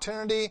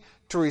opportunity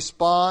to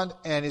respond,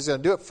 and He's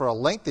going to do it for a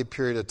lengthy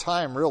period of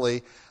time,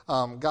 really.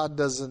 God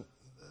doesn't,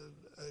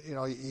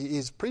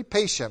 He's pretty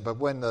patient, but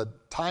when the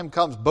time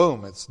comes,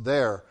 boom, it's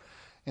there.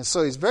 And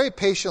so He's very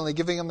patiently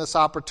giving him this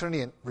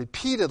opportunity, and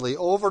repeatedly,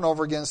 over and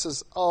over again,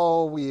 says,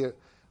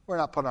 we're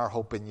not putting our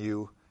hope in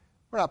you.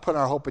 We're not putting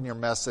our hope in your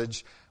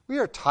message. We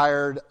are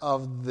tired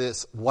of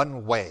this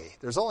one way.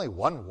 There's only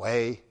one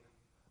way.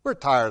 We're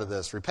tired of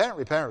this. Repent,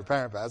 repent,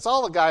 repent, repent. That's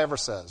all the guy ever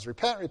says.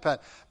 Repent,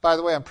 repent. By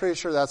the way, I'm pretty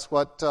sure that's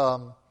what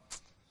John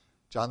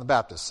the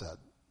Baptist said.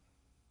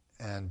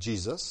 And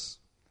Jesus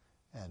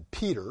and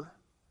Peter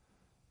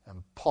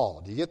and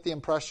Paul. Do you get the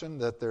impression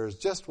that there's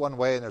just one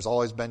way and there's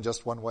always been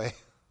just one way?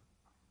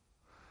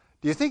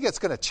 Do you think it's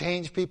going to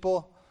change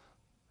people?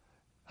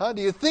 Do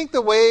you think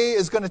the way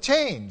is going to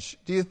change?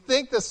 Do you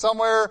think that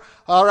somewhere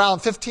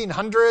around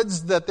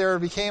 1500s that there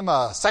became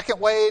a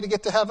second way to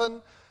get to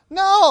heaven?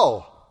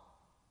 No.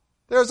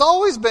 There's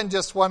always been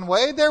just one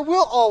way. There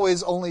will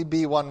always only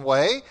be one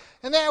way.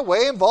 And that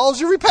way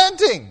involves you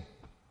repenting.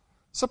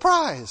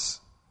 Surprise.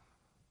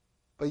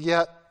 But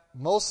yet,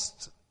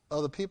 most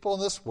of the people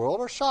in this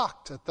world are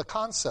shocked at the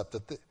concept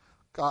that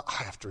God,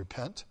 I have to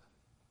repent.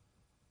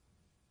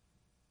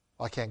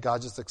 Why can't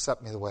God just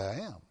accept me the way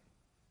I am?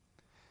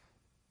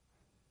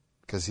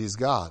 Because He's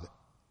God.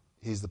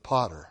 He's the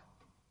potter.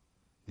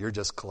 You're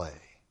just clay.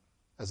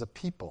 As a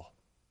people.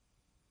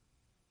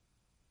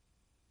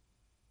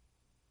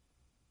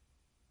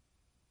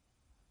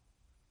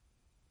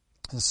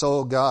 And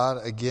so God,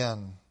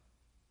 again,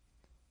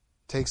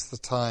 takes the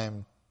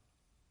time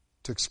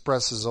to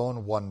express His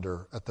own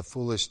wonder at the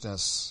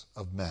foolishness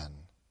of men.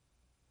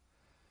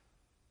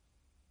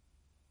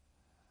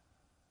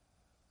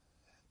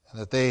 And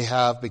that they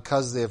have,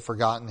 because they have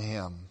forgotten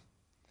Him,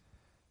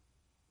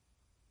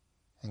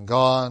 and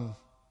gone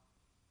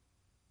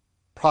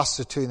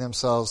prostituting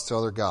themselves to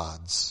other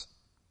gods,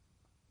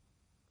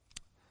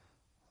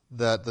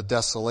 that the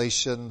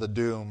desolation, the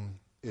doom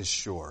is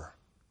sure.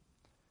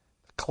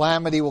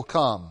 Calamity will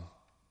come.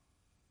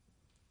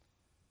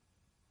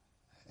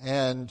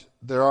 And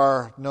there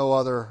are no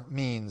other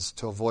means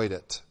to avoid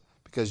it,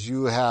 because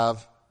you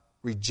have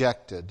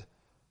rejected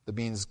the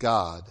means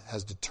God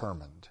has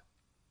determined.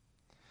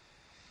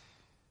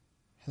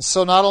 And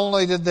so not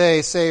only did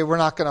they say, we're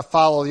not going to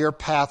follow your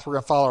path, we're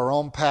going to follow our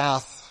own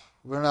path.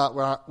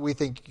 We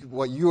think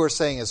what you are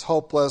saying is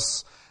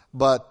hopeless,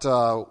 but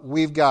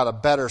we've got a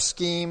better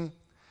scheme.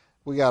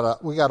 We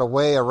got a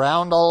way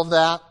around all of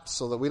that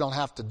so that we don't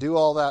have to do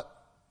all that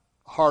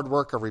hard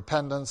work of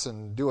repentance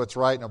and do what's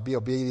right and be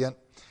obedient.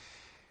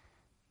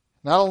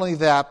 Not only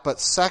that, but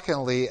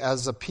secondly,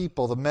 as a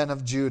people, the men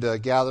of Judah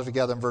gather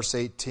together in verse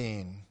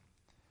 18.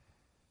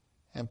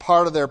 And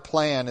part of their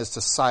plan is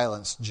to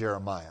silence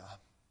Jeremiah.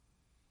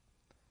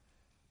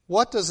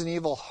 What does an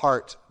evil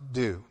heart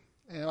do?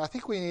 And I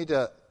think we need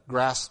to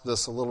grasp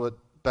this a little bit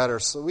better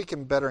so we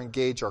can better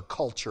engage our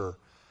culture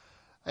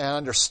and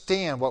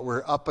understand what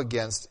we're up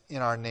against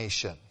in our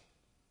nation.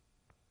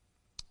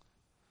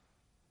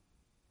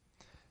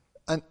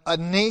 A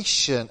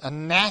nation, a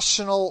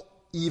national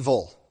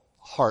evil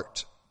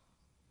heart.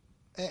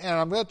 And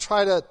I'm going to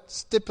try to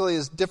stipulate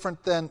it's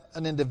different than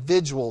an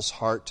individual's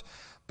heart,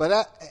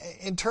 but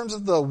in terms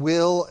of the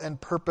will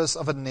and purpose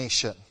of a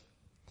nation.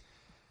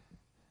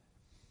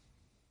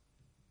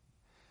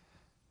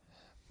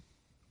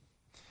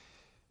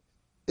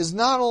 Is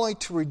not only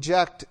to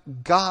reject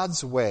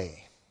God's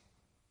way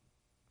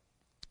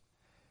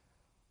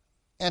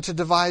and to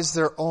devise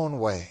their own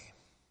way.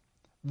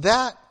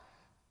 That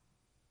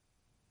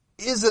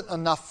isn't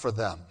enough for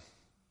them.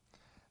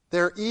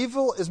 Their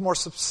evil is more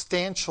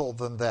substantial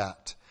than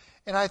that.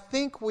 And I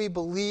think we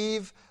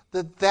believe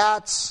that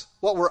that's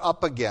what we're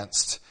up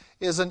against,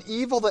 is an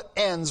evil that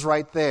ends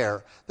right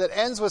there, that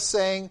ends with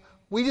saying,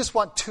 we just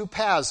want two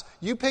paths.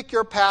 You pick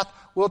your path,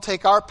 we'll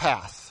take our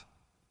path.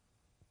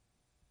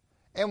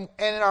 And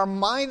in our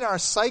mind, in our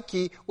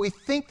psyche, we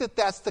think that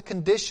that's the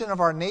condition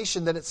of our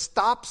nation, that it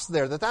stops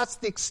there, that that's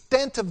the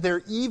extent of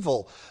their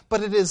evil.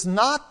 But it is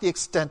not the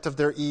extent of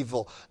their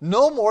evil,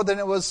 no more than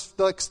it was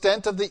the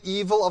extent of the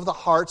evil of the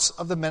hearts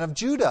of the men of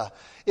Judah.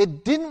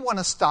 It didn't want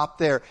to stop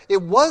there.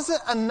 It wasn't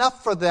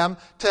enough for them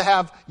to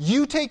have,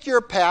 you take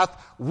your path,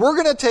 we're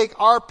going to take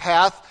our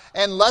path,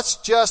 and let's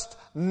just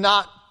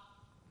not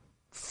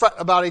fret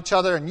about each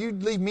other, and you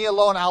leave me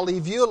alone, I'll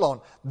leave you alone.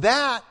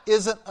 That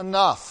isn't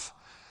enough.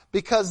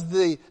 Because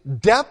the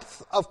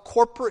depth of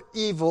corporate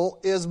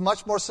evil is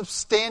much more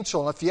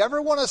substantial. And if you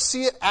ever want to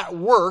see it at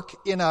work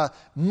in a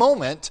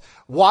moment,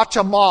 watch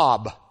a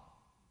mob.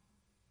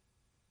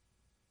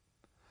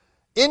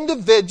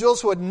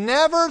 Individuals who would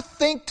never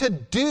think to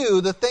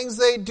do the things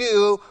they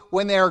do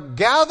when they're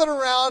gathered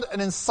around an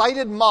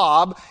incited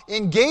mob,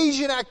 engage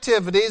in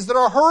activities that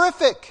are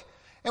horrific.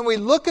 And we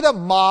look at a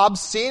mob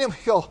scene and we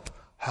go,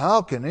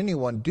 how can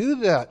anyone do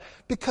that?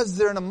 Because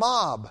they're in a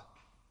mob.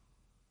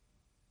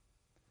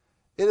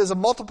 It is a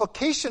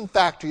multiplication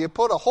factor. You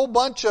put a whole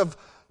bunch of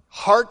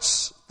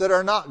hearts that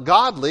are not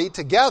godly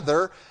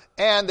together,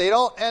 and they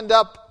don't end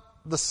up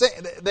the same.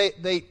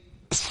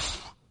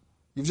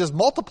 You've just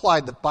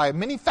multiplied it by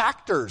many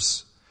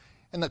factors.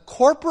 And the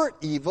corporate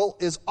evil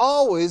is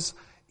always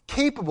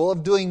capable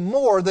of doing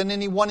more than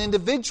any one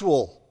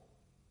individual.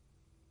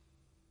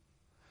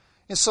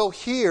 And so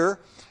here,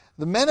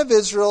 the men of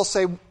Israel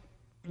say,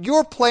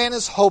 your plan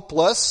is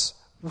hopeless.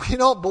 We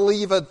don't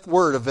believe a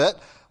word of it.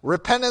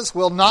 Repentance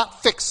will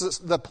not fix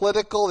the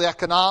political, the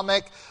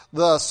economic,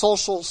 the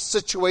social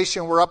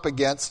situation we're up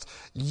against.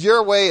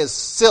 Your way is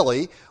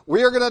silly.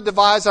 We are going to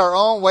devise our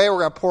own way. We're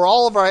going to pour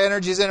all of our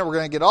energies in it. We're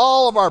going to get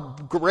all of our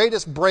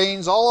greatest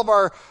brains, all of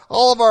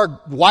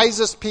our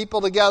wisest people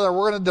together.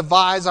 We're going to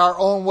devise our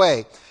own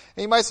way.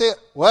 And you might say,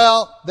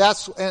 well,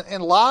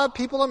 and a lot of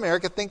people in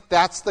America think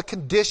that's the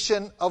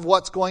condition of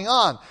what's going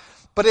on.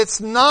 But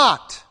it's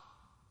not.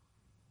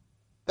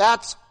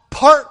 That's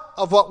part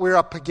of what we're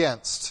up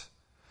against.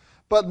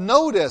 But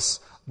notice,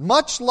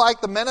 much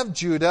like the men of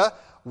Judah,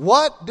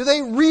 what do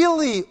they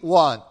really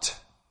want?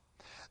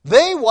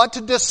 They want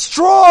to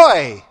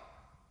destroy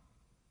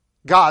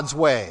God's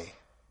way.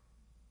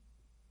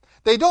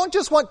 They don't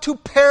just want two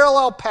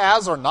parallel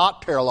paths, or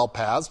not parallel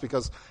paths,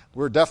 because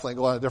we're definitely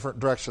going a different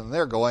direction than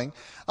they're going.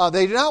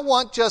 They do not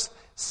want just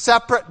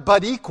separate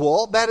but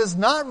equal. That is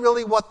not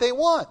really what they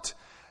want.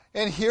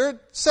 And here it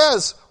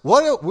says,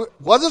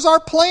 what is our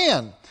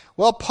plan?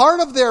 Well, part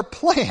of their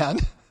plan,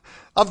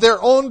 of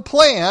their own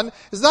plan,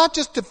 is not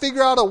just to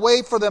figure out a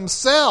way for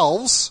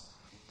themselves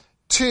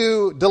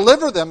to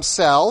deliver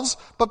themselves,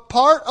 but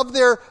part of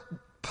their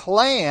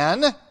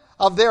plan,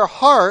 of their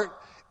heart,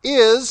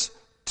 is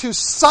to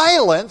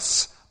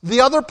silence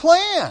the other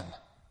plan.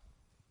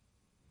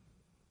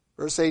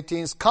 Verse 18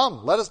 is,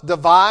 come, let us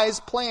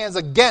devise plans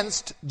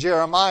against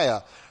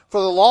Jeremiah.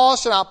 For the law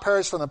shall not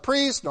perish from the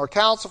priest, nor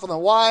counsel from the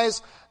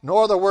wise,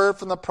 nor the word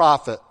from the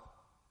prophet.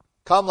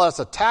 Come, let us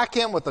attack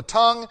him with the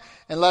tongue,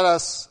 and let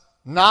us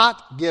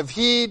not give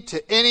heed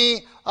to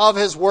any of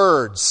his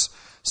words.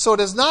 So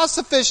it is not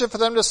sufficient for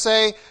them to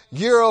say,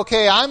 you're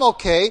okay, I'm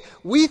okay.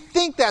 We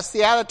think that's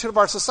the attitude of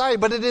our society,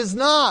 but it is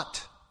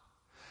not.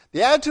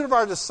 The attitude of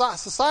our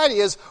society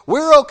is,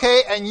 we're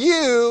okay, and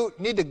you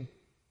need to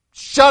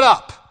shut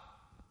up.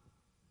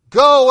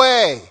 Go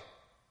away.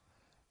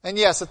 And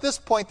yes, at this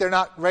point, they're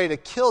not ready to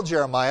kill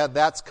Jeremiah.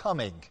 That's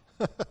coming.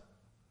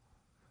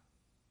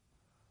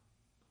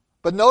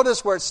 But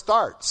notice where it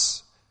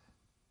starts.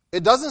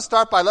 It doesn't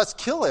start by let's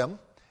kill him.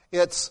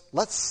 It's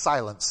let's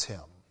silence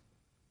him.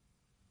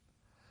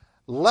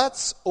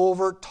 Let's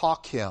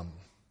overtalk him.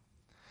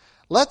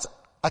 Let's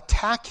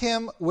attack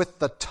him with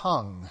the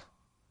tongue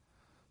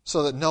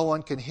so that no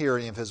one can hear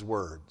any of his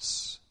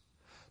words.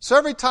 So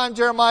every time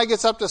Jeremiah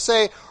gets up to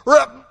say,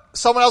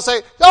 someone else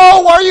say,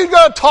 oh, are you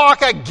going to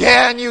talk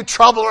again, you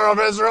troubler of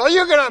Israel?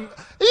 You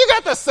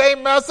got the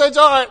same message?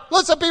 All right,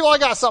 listen, people, I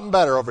got something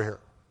better over here.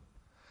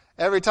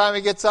 Every time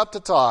he gets up to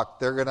talk,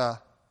 they're going to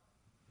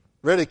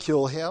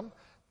ridicule him.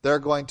 They're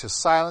going to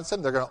silence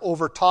him. They're going to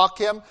overtalk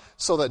him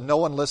so that no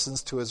one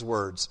listens to his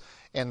words.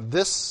 And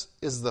this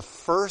is the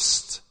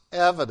first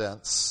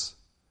evidence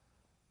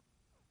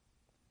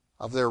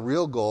of their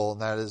real goal,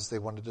 and that is they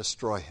want to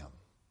destroy him.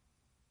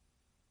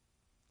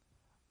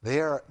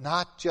 They are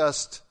not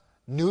just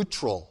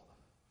neutral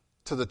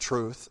to the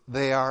truth,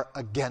 they are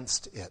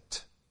against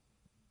it.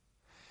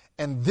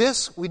 And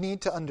this we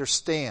need to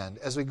understand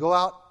as we go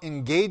out,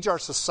 engage our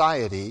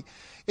society,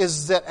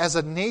 is that as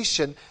a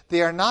nation,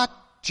 they are not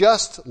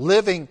just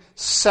living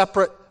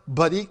separate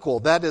but equal.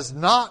 That is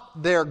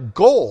not their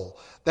goal.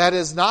 That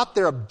is not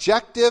their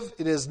objective.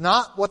 It is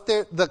not what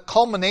the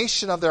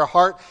culmination of their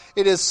heart.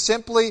 It is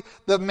simply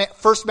the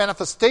first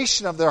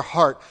manifestation of their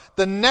heart.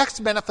 The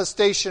next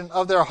manifestation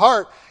of their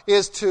heart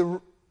is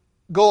to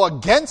go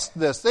against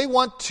this. They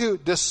want to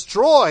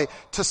destroy,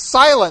 to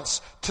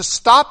silence, to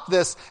stop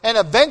this, and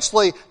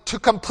eventually to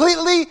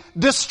completely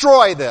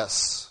destroy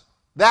this.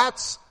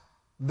 That's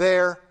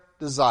their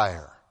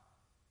desire.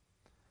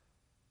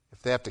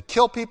 If they have to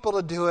kill people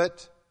to do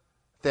it,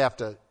 if they have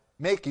to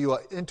make you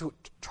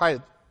try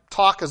to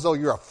talk as though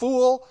you're a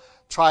fool,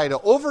 try to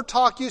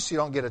overtalk you so you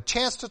don't get a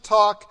chance to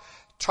talk,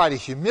 try to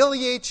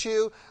humiliate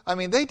you. I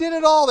mean, they did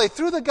it all. They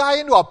threw the guy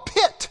into a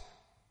pit.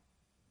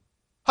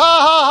 Ha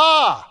ha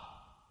ha!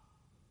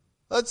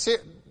 Let's hear.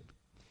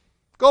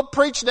 Go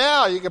preach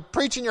now. You can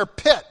preach in your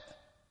pit.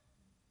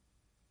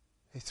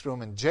 They threw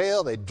him in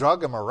jail. They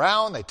drug him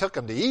around. They took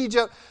him to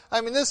Egypt. I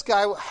mean, this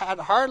guy had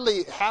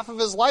hardly half of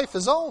his life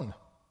his own.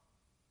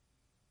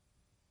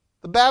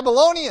 The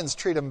Babylonians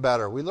treat him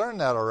better. We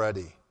learned that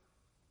already.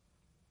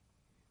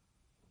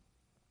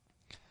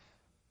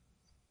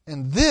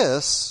 And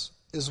this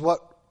is what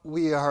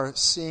we are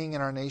seeing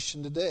in our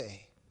nation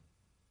today.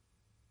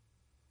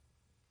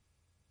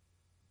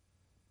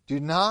 Do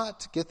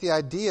not get the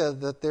idea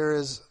that there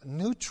is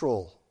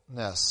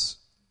neutralness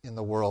in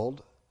the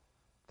world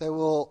that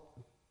will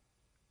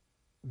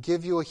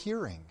give you a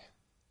hearing.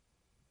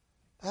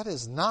 That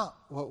is not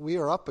what we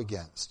are up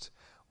against.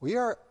 We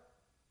are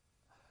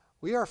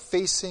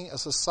facing a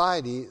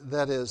society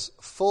that is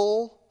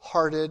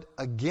full-hearted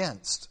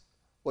against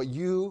what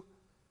you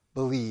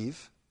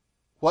believe,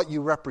 what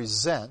you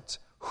represent,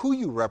 who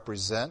you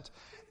represent,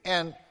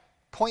 and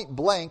point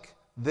blank,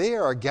 they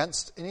are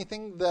against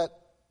anything that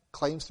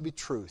claims to be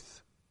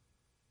truth.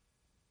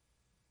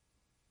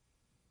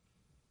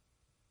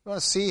 You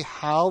want to see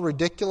how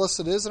ridiculous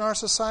it is in our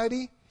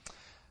society?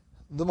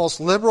 The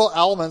most liberal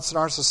elements in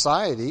our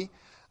society,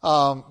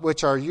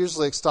 which are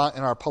usually extant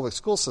in our public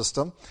school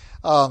system,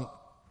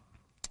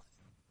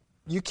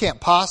 you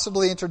can't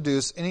possibly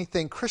introduce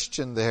anything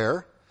Christian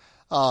there.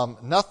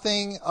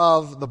 Nothing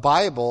of the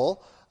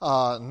Bible,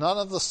 none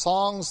of the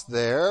songs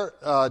there.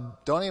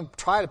 Don't even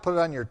try to put it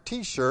on your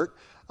t-shirt.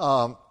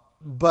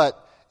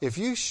 But if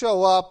you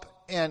show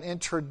up and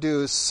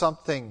introduce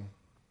something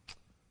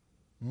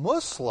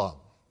Muslim,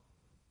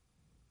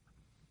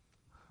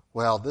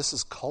 well, this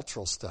is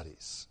cultural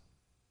studies.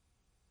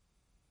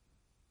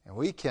 And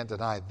we can't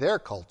deny their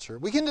culture.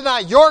 We can deny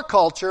your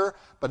culture,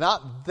 but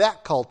not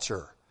that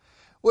culture.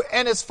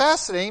 And it's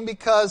fascinating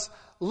because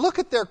look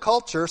at their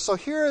culture. So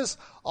here is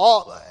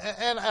all,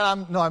 and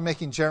I'm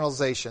making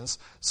generalizations.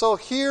 So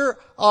here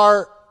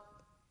are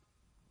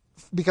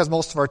because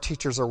most of our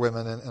teachers are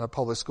women in a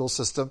public school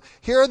system.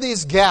 Here are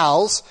these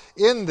gals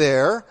in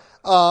there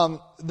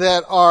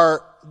that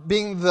are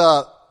being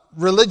the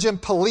religion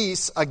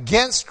police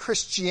against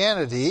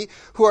Christianity,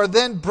 who are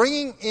then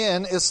bringing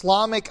in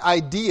Islamic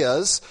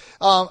ideas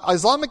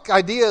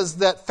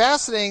that,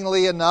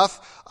 fascinatingly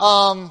enough,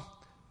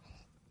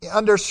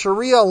 under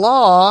Sharia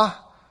law,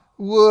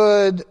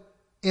 would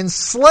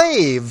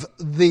enslave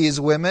these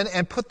women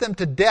and put them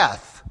to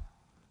death.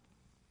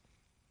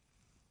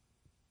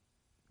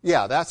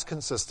 Yeah, that's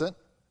consistent.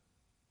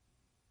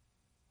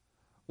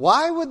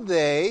 Why would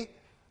they,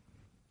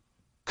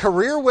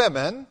 career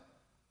women,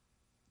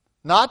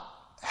 not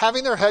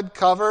having their head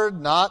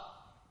covered, not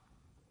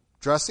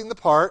dressing the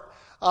part,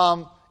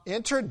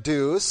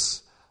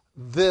 introduce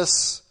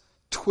this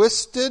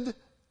twisted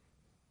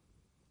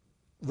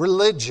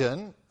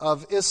religion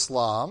of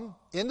Islam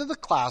into the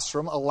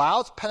classroom,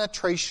 allows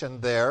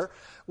penetration there,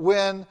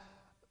 when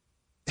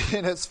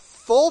in its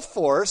full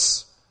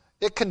force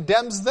it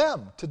condemns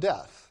them to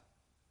death?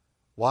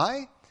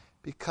 Why?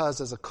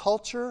 Because as a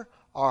culture,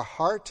 our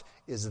heart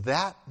is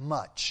that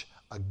much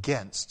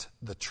against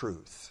the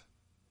truth.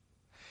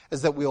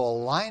 Is that we'll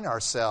align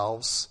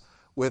ourselves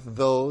with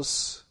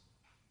those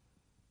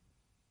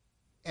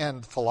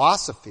and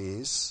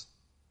philosophies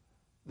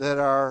that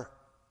are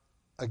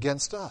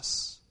against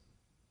us.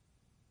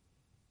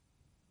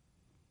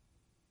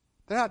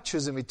 They're not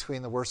choosing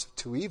between the worst of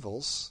two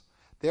evils.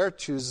 They're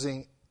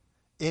choosing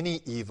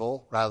any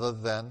evil rather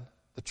than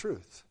the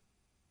truth.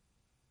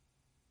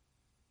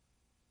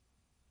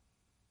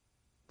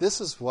 This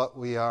is what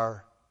we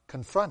are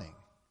confronting.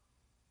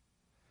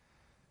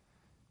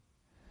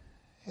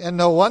 And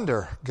no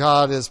wonder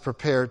God is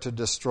prepared to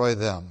destroy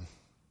them.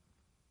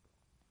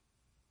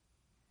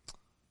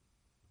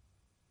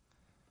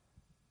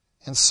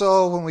 And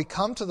so when we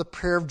come to the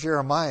prayer of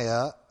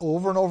Jeremiah,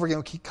 over and over again,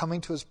 we keep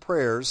coming to his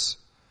prayers,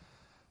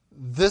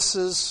 this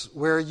is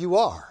where you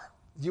are.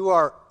 You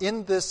are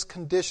in this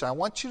condition. I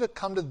want you to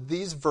come to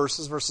these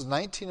verses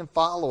 19 and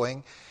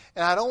following,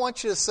 and I don't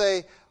want you to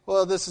say,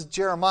 well, this is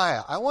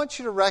Jeremiah. I want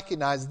you to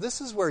recognize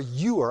this is where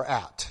you are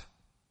at.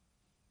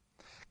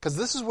 Because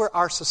this is where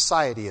our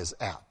society is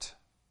at.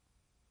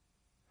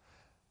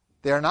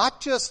 They're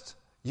not just,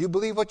 you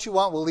believe what you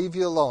want, we'll leave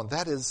you alone.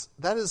 That is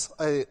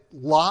a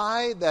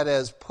lie that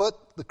has put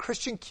the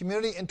Christian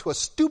community into a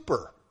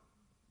stupor.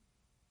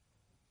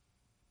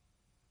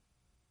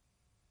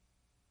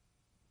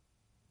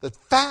 The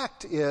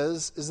fact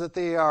is that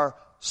they are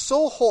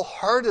so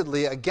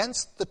wholeheartedly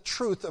against the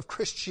truth of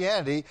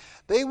Christianity,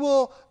 they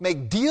will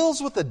make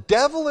deals with the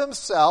devil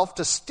himself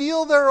to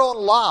steal their own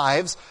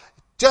lives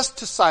just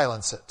to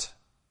silence it.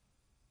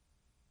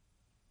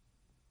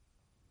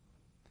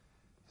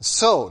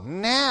 So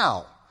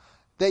now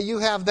that you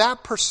have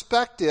that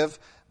perspective,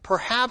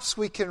 perhaps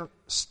we can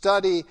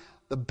study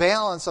the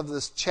balance of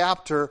this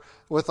chapter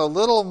with a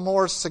little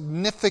more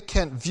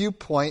significant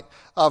viewpoint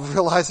of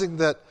realizing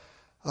that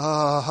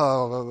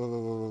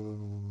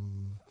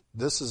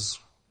this is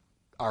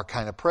our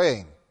kind of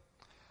praying.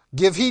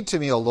 Give heed to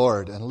me, O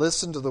Lord, and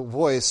listen to the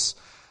voice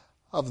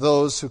of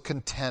those who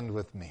contend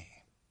with me.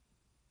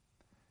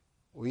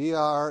 We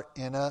are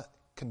in a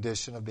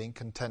condition of being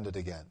contended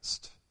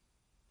against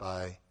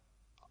by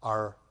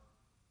our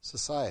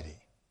society.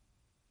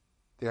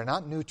 They are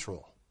not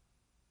neutral.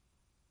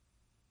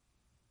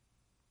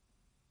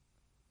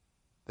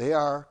 They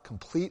are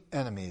complete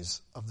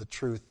enemies of the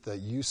truth that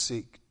you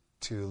seek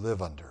to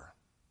live under.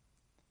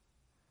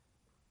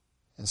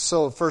 And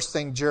so, first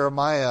thing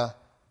Jeremiah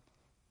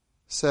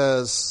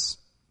says,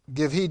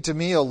 give heed to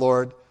me, O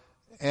Lord,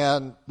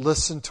 and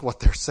listen to what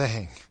they're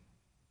saying.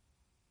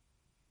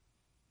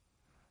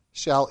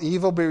 Shall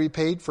evil be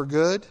repaid for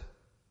good?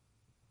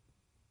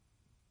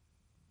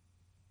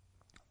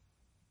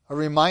 A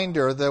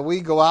reminder that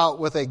we go out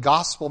with a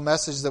gospel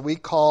message that we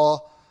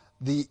call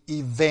the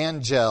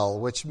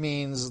evangel, which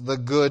means the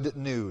good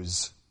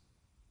news.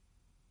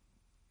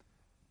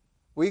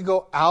 We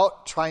go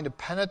out trying to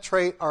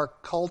penetrate our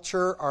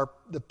culture,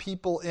 the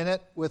people in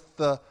it, with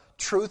the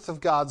truth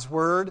of God's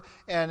Word,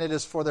 and it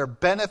is for their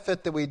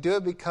benefit that we do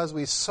it, because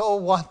we so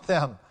want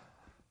them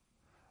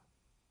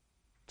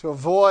to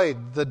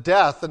avoid the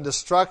death and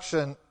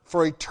destruction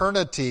for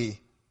eternity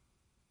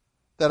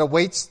that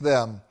awaits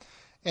them.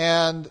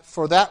 And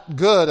for that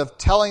good of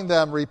telling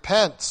them,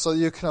 repent so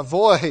you can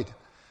avoid.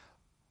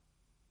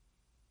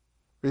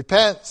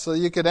 Repent so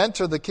you can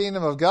enter the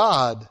kingdom of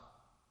God.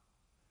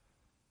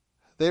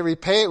 They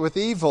repay it with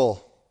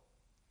evil.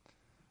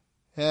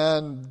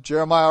 And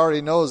Jeremiah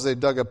already knows they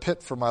dug a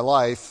pit for my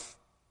life.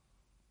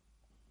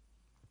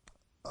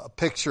 A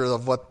picture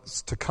of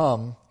what's to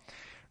come.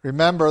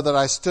 Remember that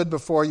I stood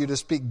before you to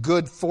speak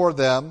good for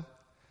them.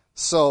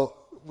 So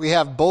we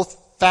have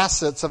both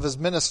facets of his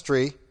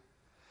ministry.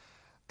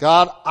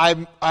 God,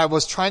 I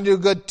was trying to do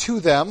good to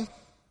them.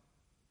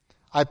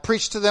 I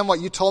preached to them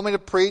what you told me to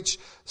preach,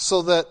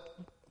 so that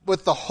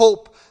with the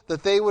hope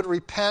that they would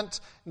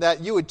repent,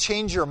 that you would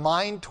change your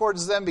mind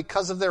towards them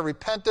because of their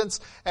repentance,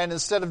 and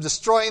instead of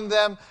destroying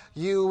them,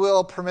 you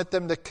will permit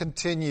them to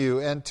continue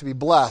and to be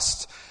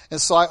blessed. And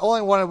so I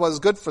only wanted what was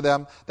good for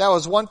them. That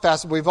was one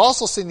facet. We've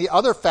also seen the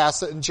other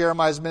facet in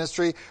Jeremiah's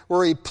ministry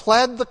where he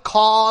pled the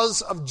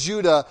cause of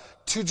Judah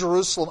to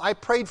Jerusalem. I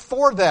prayed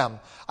for them.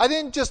 I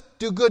didn't just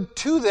do good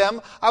to them.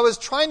 I was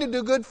trying to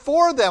do good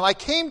for them. I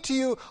came to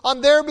you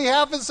on their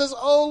behalf and says,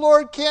 "Oh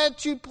Lord,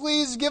 can't you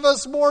please give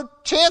us more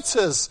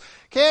chances?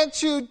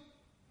 Can't you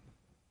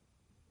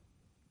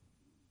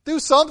do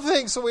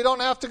something so we don't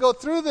have to go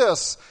through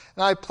this?"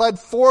 And I pled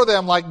for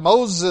them like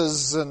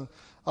Moses and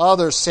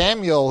others,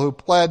 Samuel, who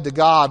pled to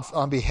God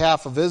on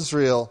behalf of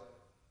Israel.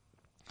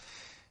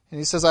 And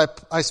he says,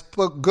 I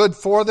spoke good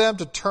for them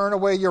to turn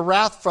away your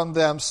wrath from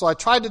them. So I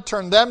tried to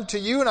turn them to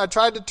you, and I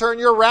tried to turn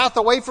your wrath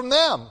away from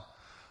them.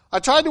 I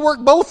tried to work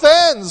both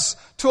ends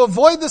to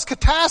avoid this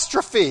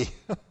catastrophe.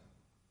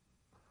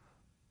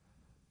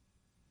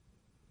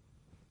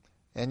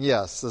 And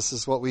yes, this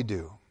is what we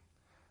do.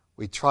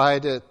 We try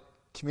to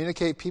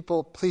communicate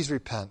people, please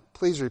repent,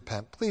 please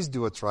do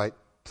what's right,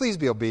 please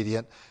be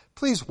obedient,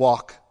 please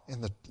walk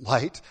in the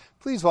light,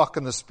 please walk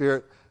in the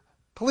Spirit,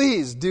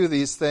 please do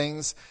these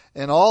things.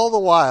 And all the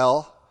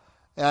while,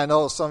 and I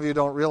know some of you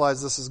don't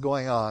realize this is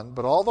going on,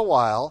 but all the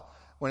while,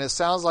 when it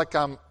sounds like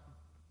I'm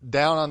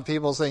down on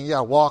people saying,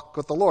 yeah, walk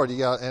with the Lord,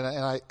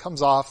 and it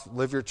comes off,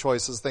 live your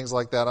choices, things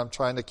like that. I'm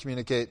trying to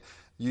communicate,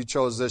 you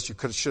chose this, you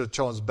should have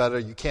chosen better,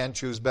 you can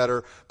choose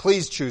better,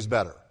 please choose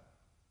better.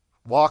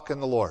 Walk in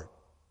the Lord.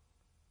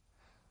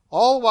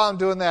 All the while I'm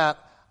doing that,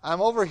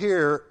 I'm over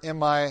here in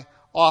my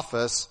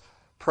office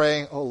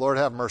praying, oh Lord,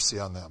 have mercy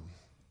on them.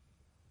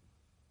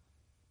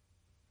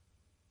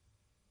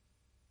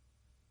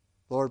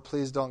 Lord,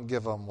 please don't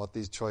give them what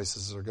these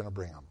choices are going to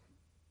bring them.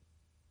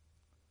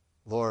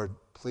 Lord,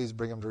 please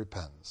bring them to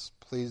repentance.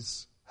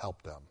 Please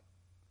help them.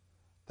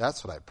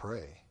 That's what I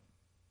pray.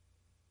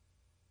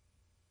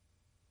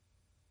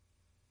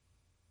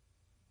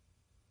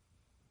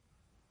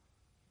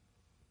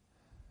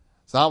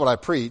 It's not what I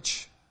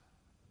preach.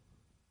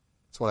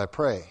 It's what I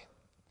pray.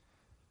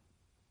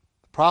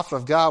 The prophet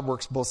of God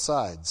works both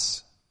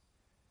sides.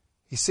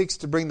 He seeks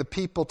to bring the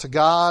people to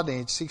God,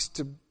 and he seeks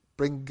to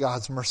bring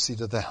God's mercy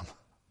to them.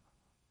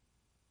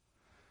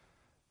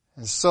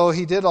 And so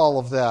he did all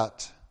of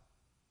that.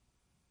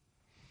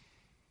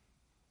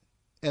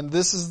 And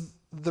this is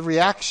the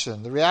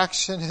reaction. The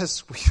reaction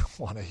is, we don't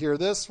want to hear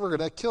this, we're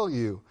going to kill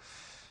you.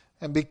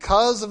 And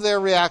because of their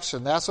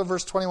reaction, that's what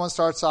verse 21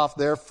 starts off,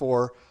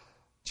 therefore,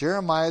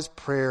 Jeremiah's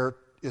prayer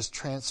is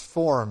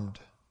transformed.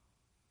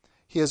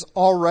 He has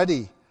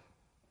already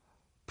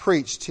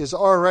preached. He has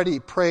already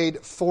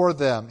prayed for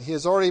them. He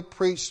has already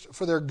preached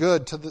for their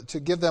good, to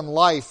give them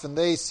life, and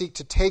they seek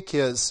to take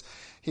his.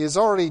 He has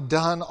already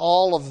done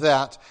all of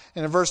that.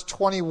 And in verse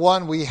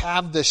 21, we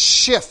have the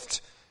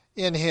shift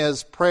in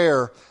his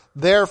prayer.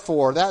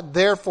 Therefore, that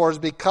therefore is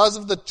because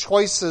of the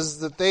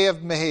choices that they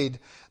have made.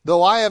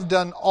 Though I have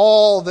done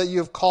all that you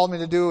have called me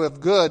to do of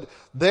good,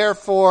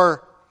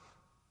 therefore,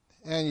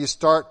 and you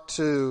start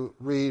to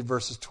read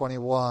verses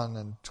 21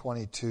 and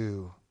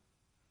 22.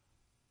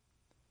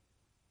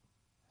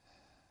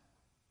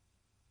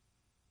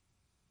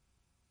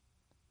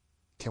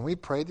 Can we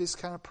pray these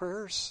kind of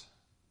prayers?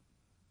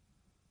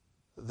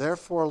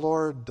 Therefore,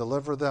 Lord,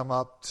 deliver them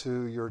up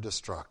to your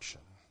destruction.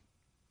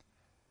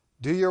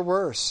 Do your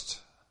worst.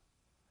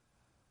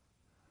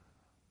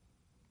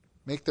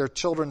 Make their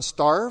children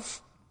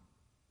starve.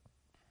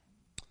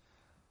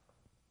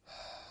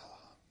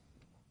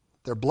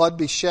 Their blood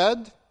be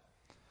shed.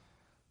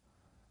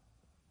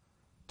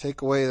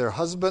 Take away their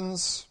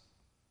husbands.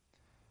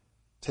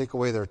 Take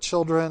away their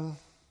children.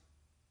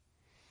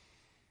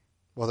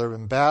 Whether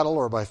in battle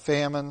or by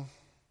famine.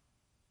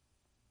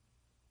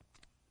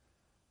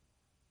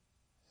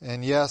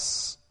 And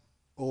yes,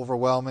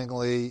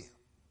 overwhelmingly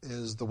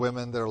is the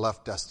women that are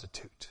left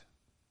destitute.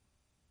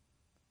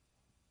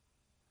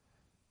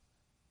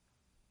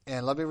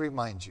 And let me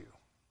remind you,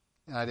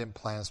 and I didn't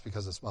plan this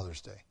because it's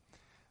Mother's Day,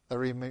 let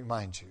me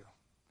remind you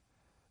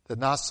that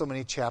not so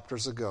many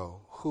chapters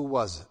ago, who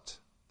was it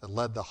that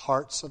led the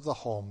hearts of the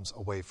homes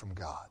away from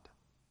God?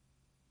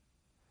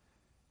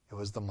 It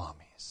was the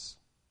mommies,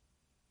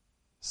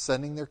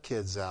 sending their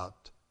kids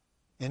out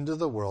into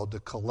the world to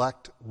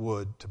collect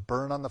wood to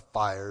burn on the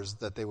fires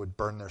that they would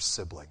burn their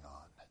sibling on.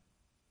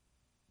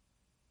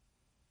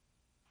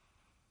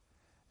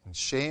 And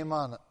shame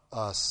on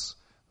us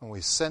when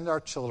we send our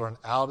children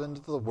out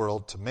into the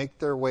world to make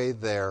their way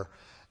there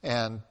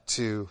and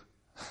to,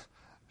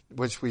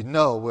 which we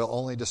know will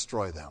only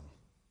destroy them.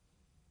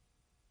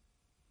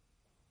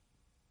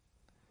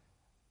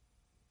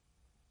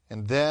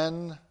 And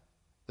then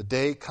the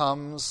day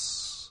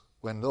comes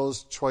when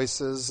those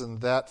choices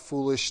and that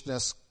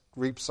foolishness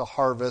reaps a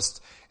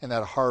harvest, and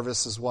that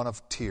harvest is one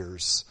of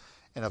tears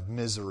and of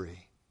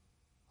misery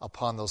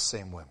upon those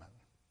same women.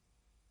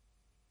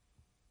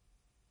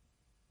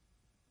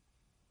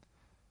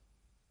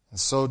 And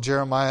so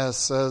Jeremiah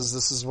says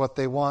this is what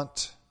they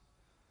want,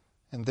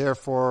 and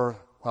therefore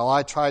While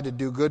I tried to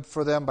do good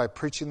for them by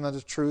preaching them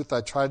the truth,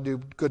 I tried to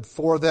do good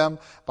for them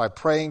by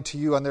praying to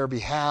you on their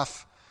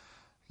behalf.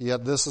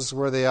 Yet this is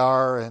where they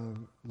are,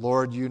 and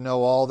Lord, you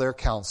know all their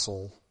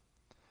counsel.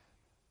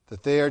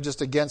 That they are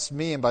just against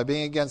me, and by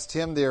being against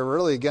him, they are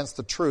really against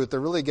the truth. They're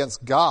really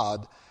against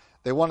God.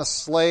 They want to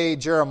slay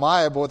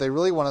Jeremiah, but what they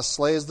really want to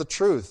slay is the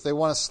truth. They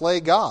want to slay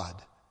God.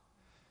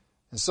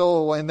 And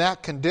so in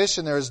that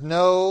condition, there is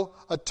no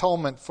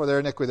atonement for their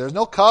iniquity. There's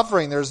no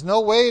covering. There's no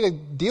way to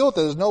deal with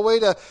it. There's no way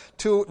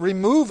to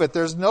remove it.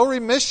 There's no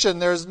remission.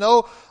 There's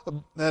no,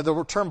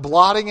 the term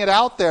blotting it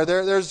out there.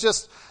 There's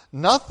just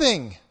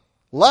nothing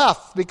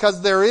left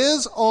because there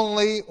is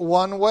only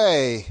one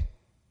way.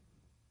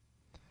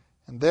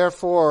 And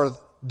therefore,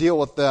 deal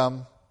with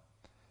them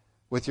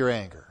with your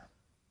anger.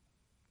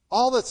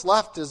 All that's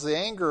left is the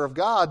anger of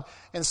God.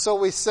 And so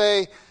we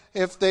say,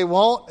 if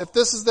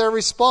this is their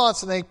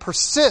response, and they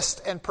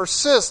persist and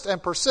persist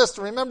and persist.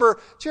 And remember,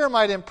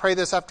 Jeremiah didn't pray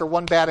this after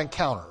one bad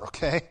encounter,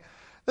 okay?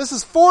 This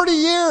is 40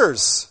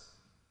 years.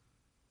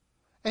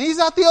 And he's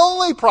not the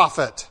only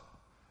prophet.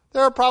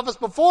 There are prophets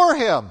before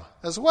him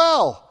as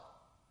well.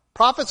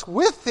 Prophets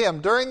with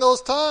him during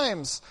those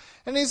times.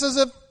 And he says,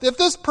 if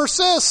this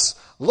persists,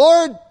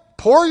 Lord,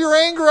 pour your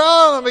anger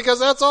out on them because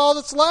that's all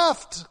that's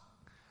left.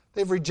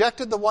 They've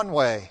rejected the one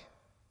way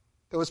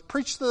that was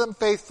preached to them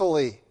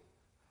faithfully.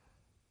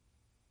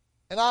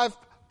 And I've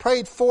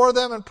prayed for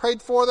them and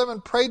prayed for them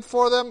and prayed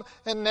for them,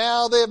 and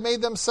now they have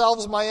made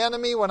themselves my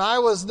enemy when I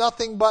was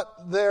nothing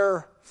but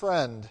their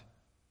friend.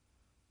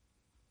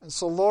 And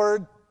so,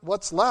 Lord,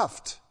 what's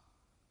left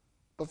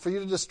but for you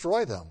to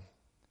destroy them?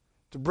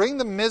 To bring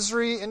the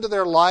misery into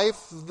their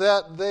life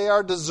that they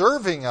are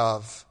deserving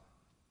of.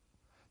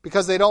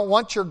 Because they don't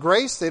want your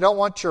grace, they don't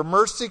want your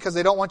mercy, because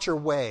they don't want your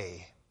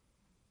way.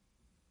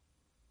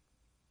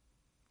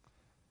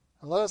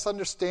 And let us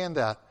understand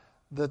that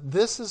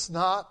this is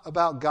not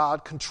about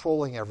God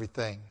controlling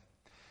everything.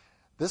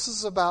 This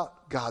is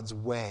about God's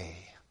way.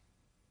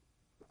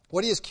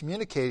 What he has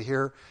communicated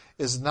here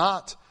is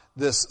not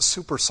this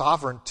super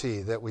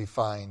sovereignty that we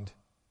find,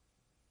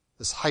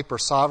 this hyper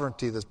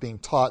sovereignty that's being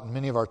taught in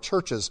many of our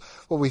churches.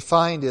 What we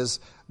find is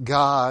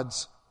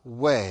God's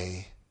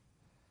way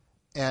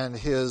and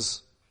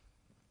his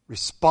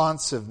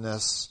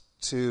responsiveness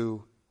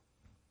to,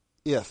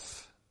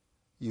 if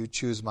you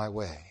choose my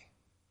way,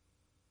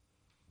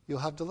 you'll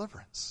have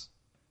deliverance.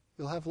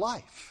 You'll have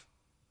life.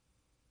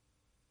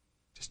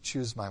 Just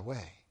choose my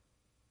way.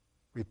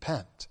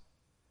 Repent,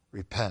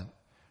 repent,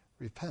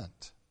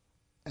 repent.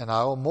 And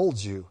I will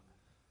mold you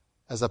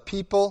as a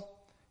people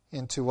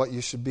into what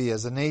you should be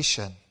as a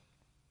nation.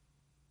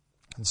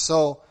 And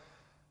so,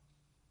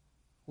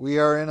 we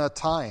are in a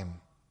time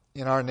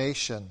in our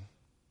nation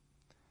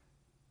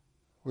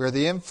where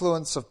the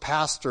influence of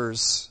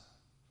pastors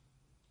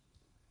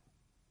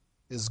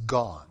is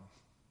gone.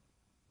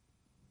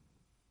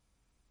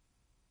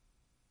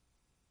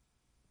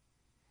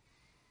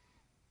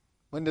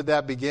 When did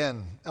that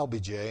begin?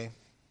 LBJ.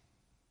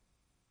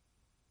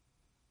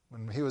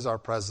 When he was our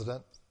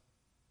president,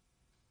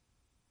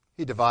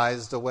 he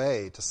devised a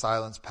way to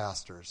silence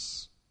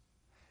pastors.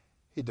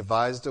 He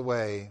devised a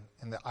way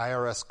in the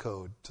IRS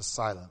code to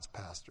silence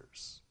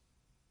pastors.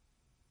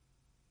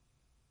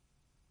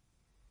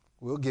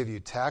 We'll give you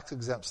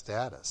tax-exempt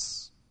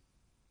status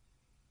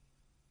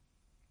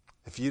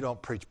if you don't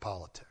preach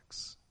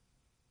politics.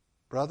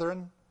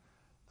 Brethren,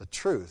 the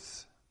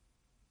truth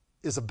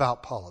is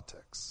about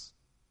politics.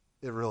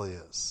 It really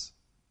is.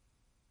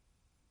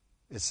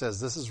 It says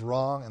this is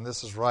wrong and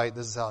this is right.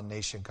 This is how a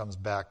nation comes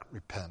back.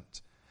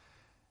 Repent.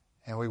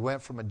 And we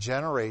went from a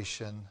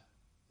generation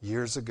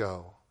years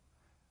ago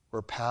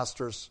where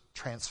pastors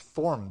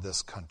transformed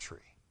this country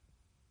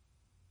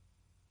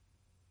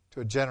to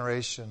a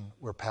generation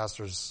where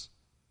pastors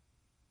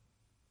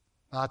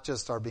not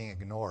just are being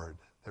ignored,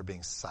 they're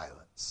being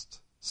silenced,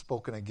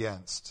 spoken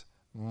against,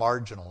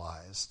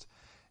 marginalized.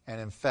 And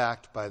in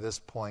fact, by this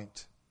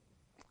point,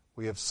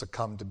 we have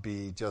succumbed to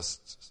be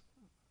just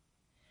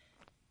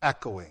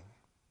echoing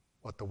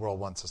what the world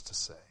wants us to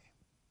say.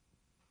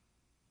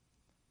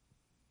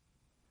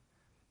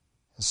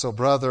 And so,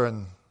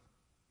 brethren,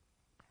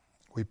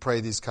 we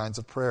pray these kinds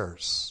of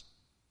prayers.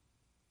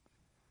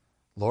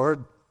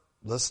 Lord,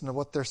 listen to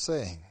what they're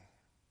saying.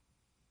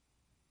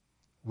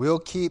 We'll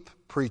keep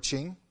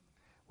preaching.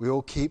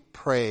 We'll keep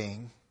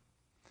praying.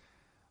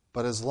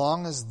 But as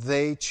long as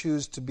they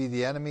choose to be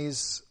the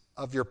enemies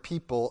of your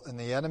people and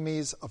the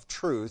enemies of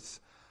truth,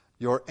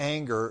 your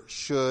anger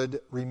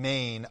should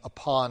remain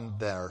upon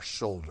their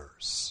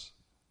shoulders,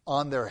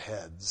 on their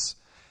heads.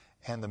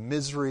 And the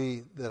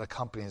misery that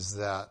accompanies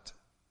that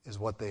is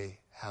what they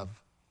have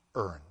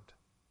earned.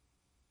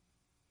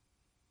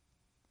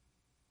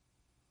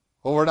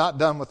 Well, we're not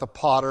done with the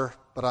potter,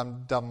 but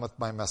I'm done with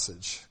my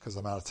message because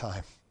I'm out of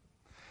time.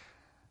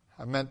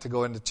 I meant to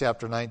go into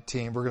chapter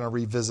 19. We're going to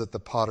revisit the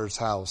potter's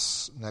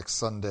house next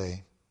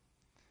Sunday.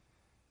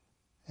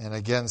 And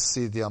again,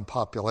 see the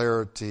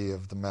unpopularity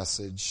of the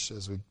message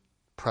as we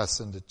press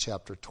into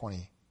chapter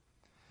 20.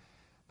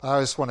 But I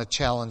just want to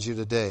challenge you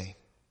today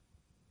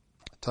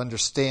to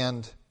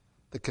understand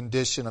the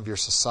condition of your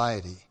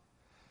society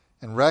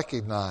and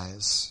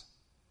recognize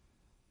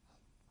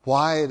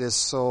why it is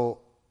so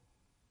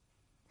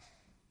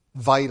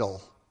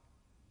vital.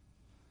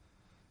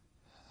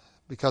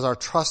 Because our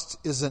trust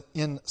isn't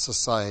in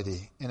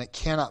society, and it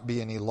cannot be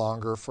any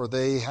longer, for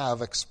they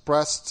have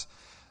expressed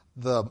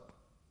the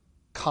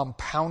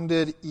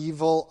compounded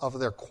evil of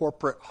their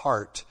corporate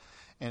heart,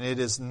 and it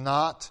is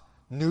not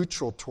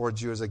neutral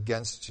towards you, as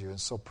against you.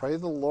 And so pray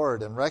the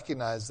Lord and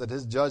recognize that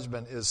His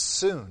judgment is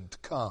soon to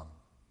come.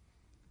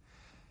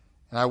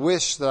 And I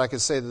wish that I could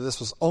say that this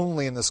was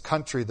only in this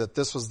country, that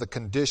this was the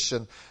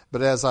condition,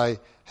 but as I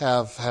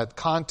have had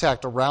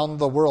contact around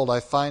the world, I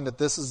find that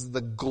this is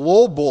the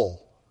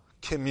global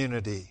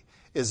community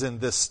is in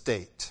this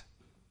state.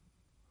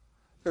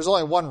 There's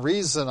only one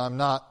reason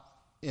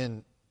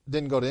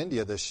didn't go to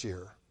India this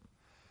year,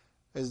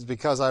 is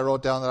because I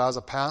wrote down that I was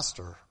a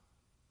pastor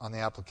on the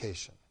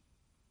application.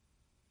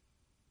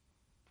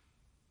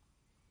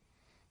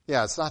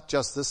 Yeah, it's not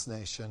just this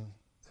nation.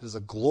 It is a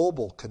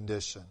global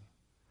condition.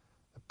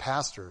 The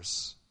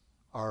pastors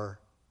are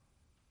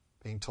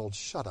being told,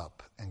 shut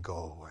up and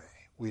go away.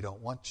 We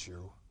don't want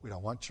you. We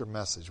don't want your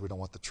message. We don't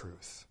want the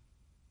truth.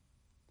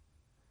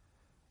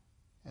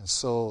 And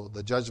so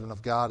the judgment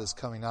of God is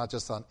coming not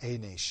just on a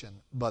nation,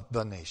 but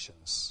the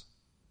nations.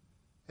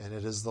 And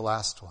it is the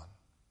last one.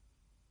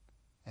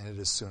 And it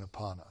is soon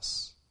upon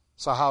us.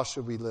 So how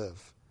should we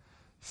live?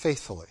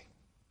 Faithfully.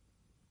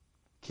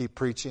 Keep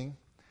preaching.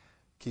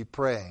 Keep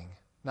praying.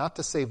 Not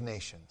to save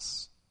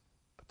nations,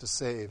 but to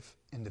save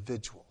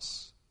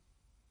individuals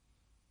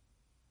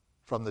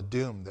from the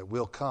doom that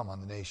will come on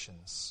the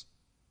nations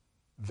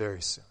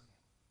very soon.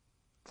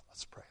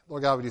 Let's pray.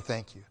 Lord God, we do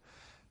thank you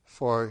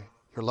for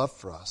your love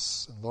for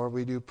us. And Lord,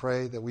 we do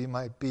pray that we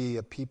might be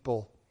a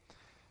people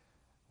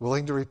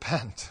willing to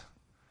repent,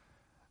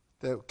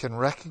 that can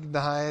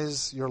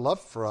recognize your love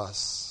for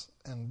us,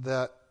 and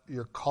that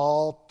your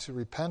call to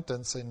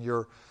repentance and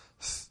your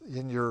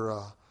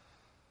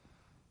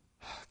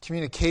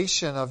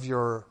communication of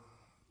your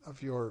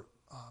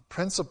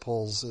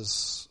principles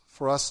is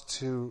for us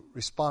to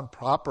respond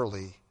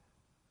properly.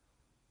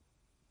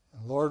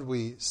 And Lord,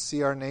 we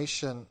see our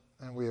nation,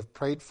 and we have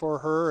prayed for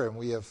her, and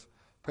we have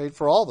prayed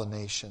for all the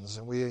nations,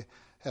 and we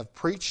have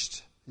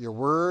preached your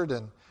word,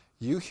 and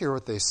you hear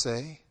what they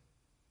say.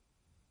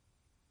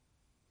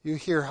 You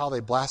hear how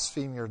they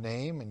blaspheme your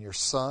name and your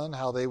Son,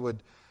 how they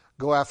would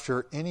go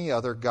after any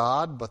other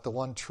God but the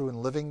one true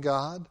and living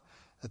God,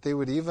 that they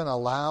would even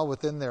allow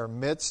within their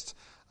midst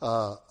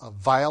a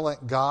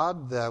violent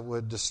God that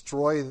would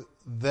destroy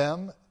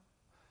them,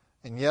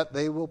 and yet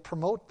they will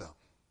promote them.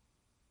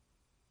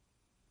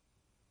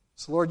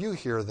 So Lord, you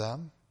hear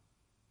them,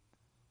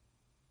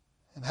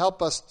 and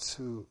help us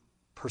to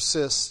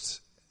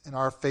persist in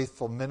our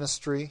faithful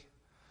ministry.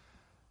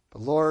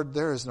 But Lord,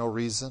 there is no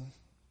reason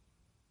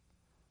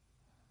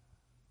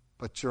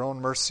but your own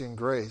mercy and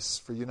grace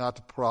for you not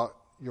to pour out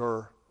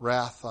your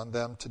wrath on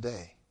them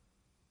today.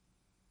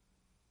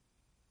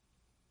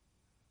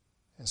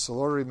 And so,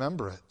 Lord,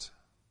 remember it.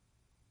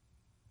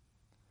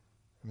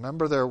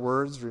 Remember their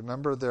words.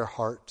 Remember their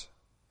heart.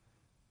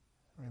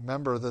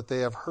 Remember that they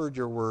have heard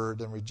your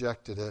word and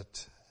rejected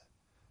it.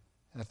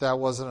 And if that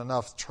wasn't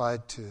enough,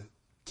 tried to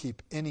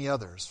keep any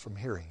others from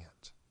hearing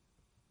it.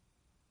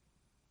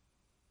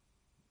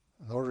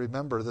 And Lord,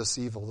 remember this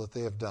evil that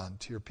they have done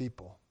to your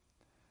people.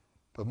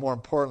 But more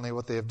importantly,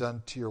 what they have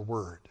done to your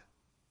word.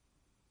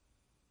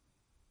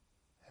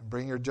 And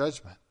bring your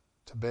judgment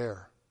to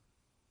bear.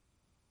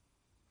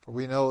 For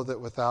we know that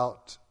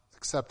without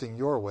accepting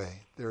your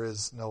way, there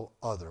is no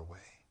other way.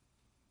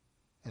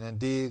 And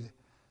indeed,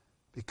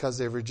 because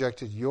they've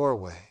rejected your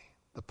way,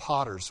 the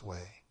potter's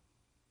way,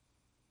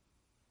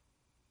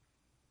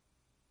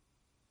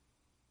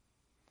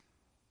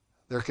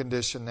 their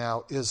condition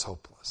now is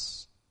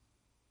hopeless.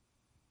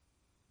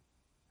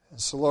 And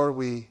so, Lord,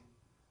 we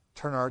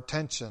turn our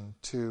attention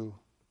to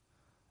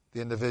the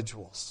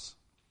individuals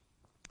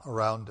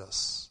around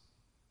us.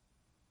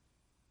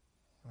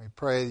 And we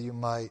pray that you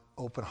might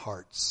open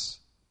hearts.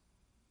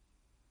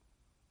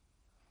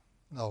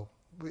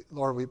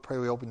 Lord, we pray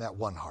we open that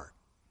one heart.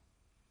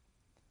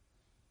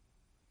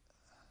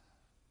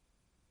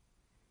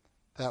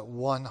 That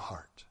one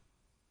heart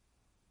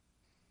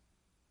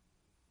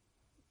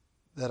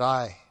that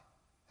I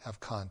have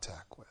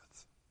contact with.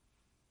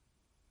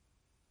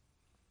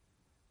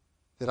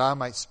 That I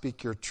might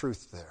speak your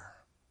truth there.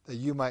 That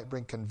you might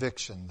bring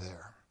conviction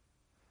there.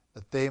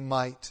 That they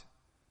might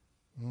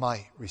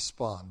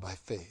respond by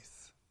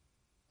faith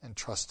and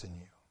trust in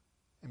you.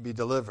 And be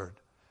delivered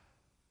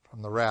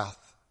from the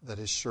wrath that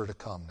is sure to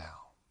come now.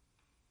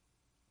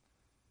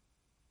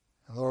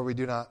 And Lord, we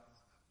do not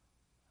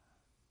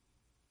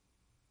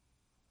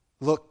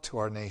look to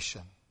our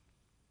nation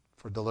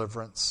for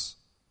deliverance.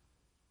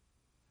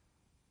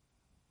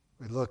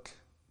 We look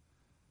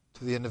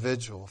to the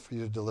individual for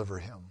you to deliver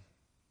him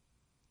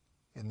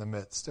in the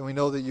midst. And we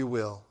know that you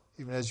will,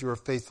 even as you are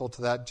faithful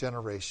to that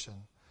generation.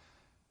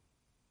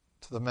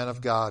 to the men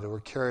of God who were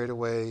carried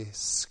away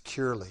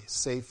securely,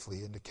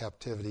 safely into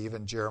captivity,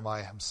 even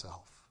Jeremiah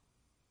himself.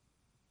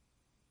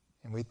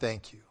 And we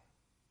thank you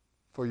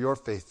for your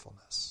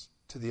faithfulness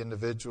to the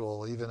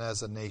individual, even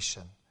as a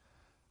nation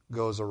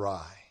goes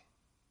awry.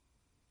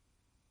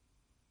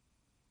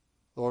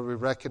 Lord, we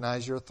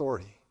recognize your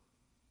authority.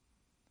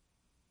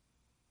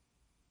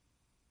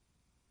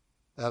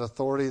 That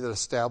authority that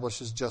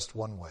establishes just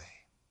one way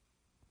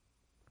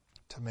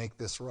to make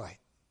this right.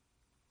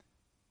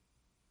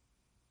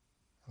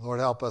 Lord,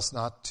 help us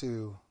not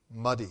to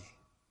muddy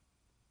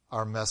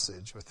our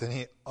message with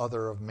any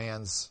other of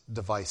man's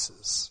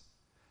devices.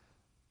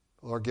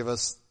 Lord, give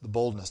us the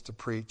boldness to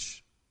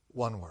preach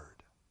one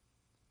word: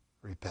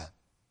 repent.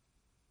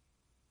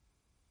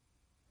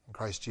 In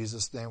Christ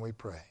Jesus' name we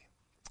pray.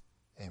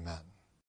 Amen.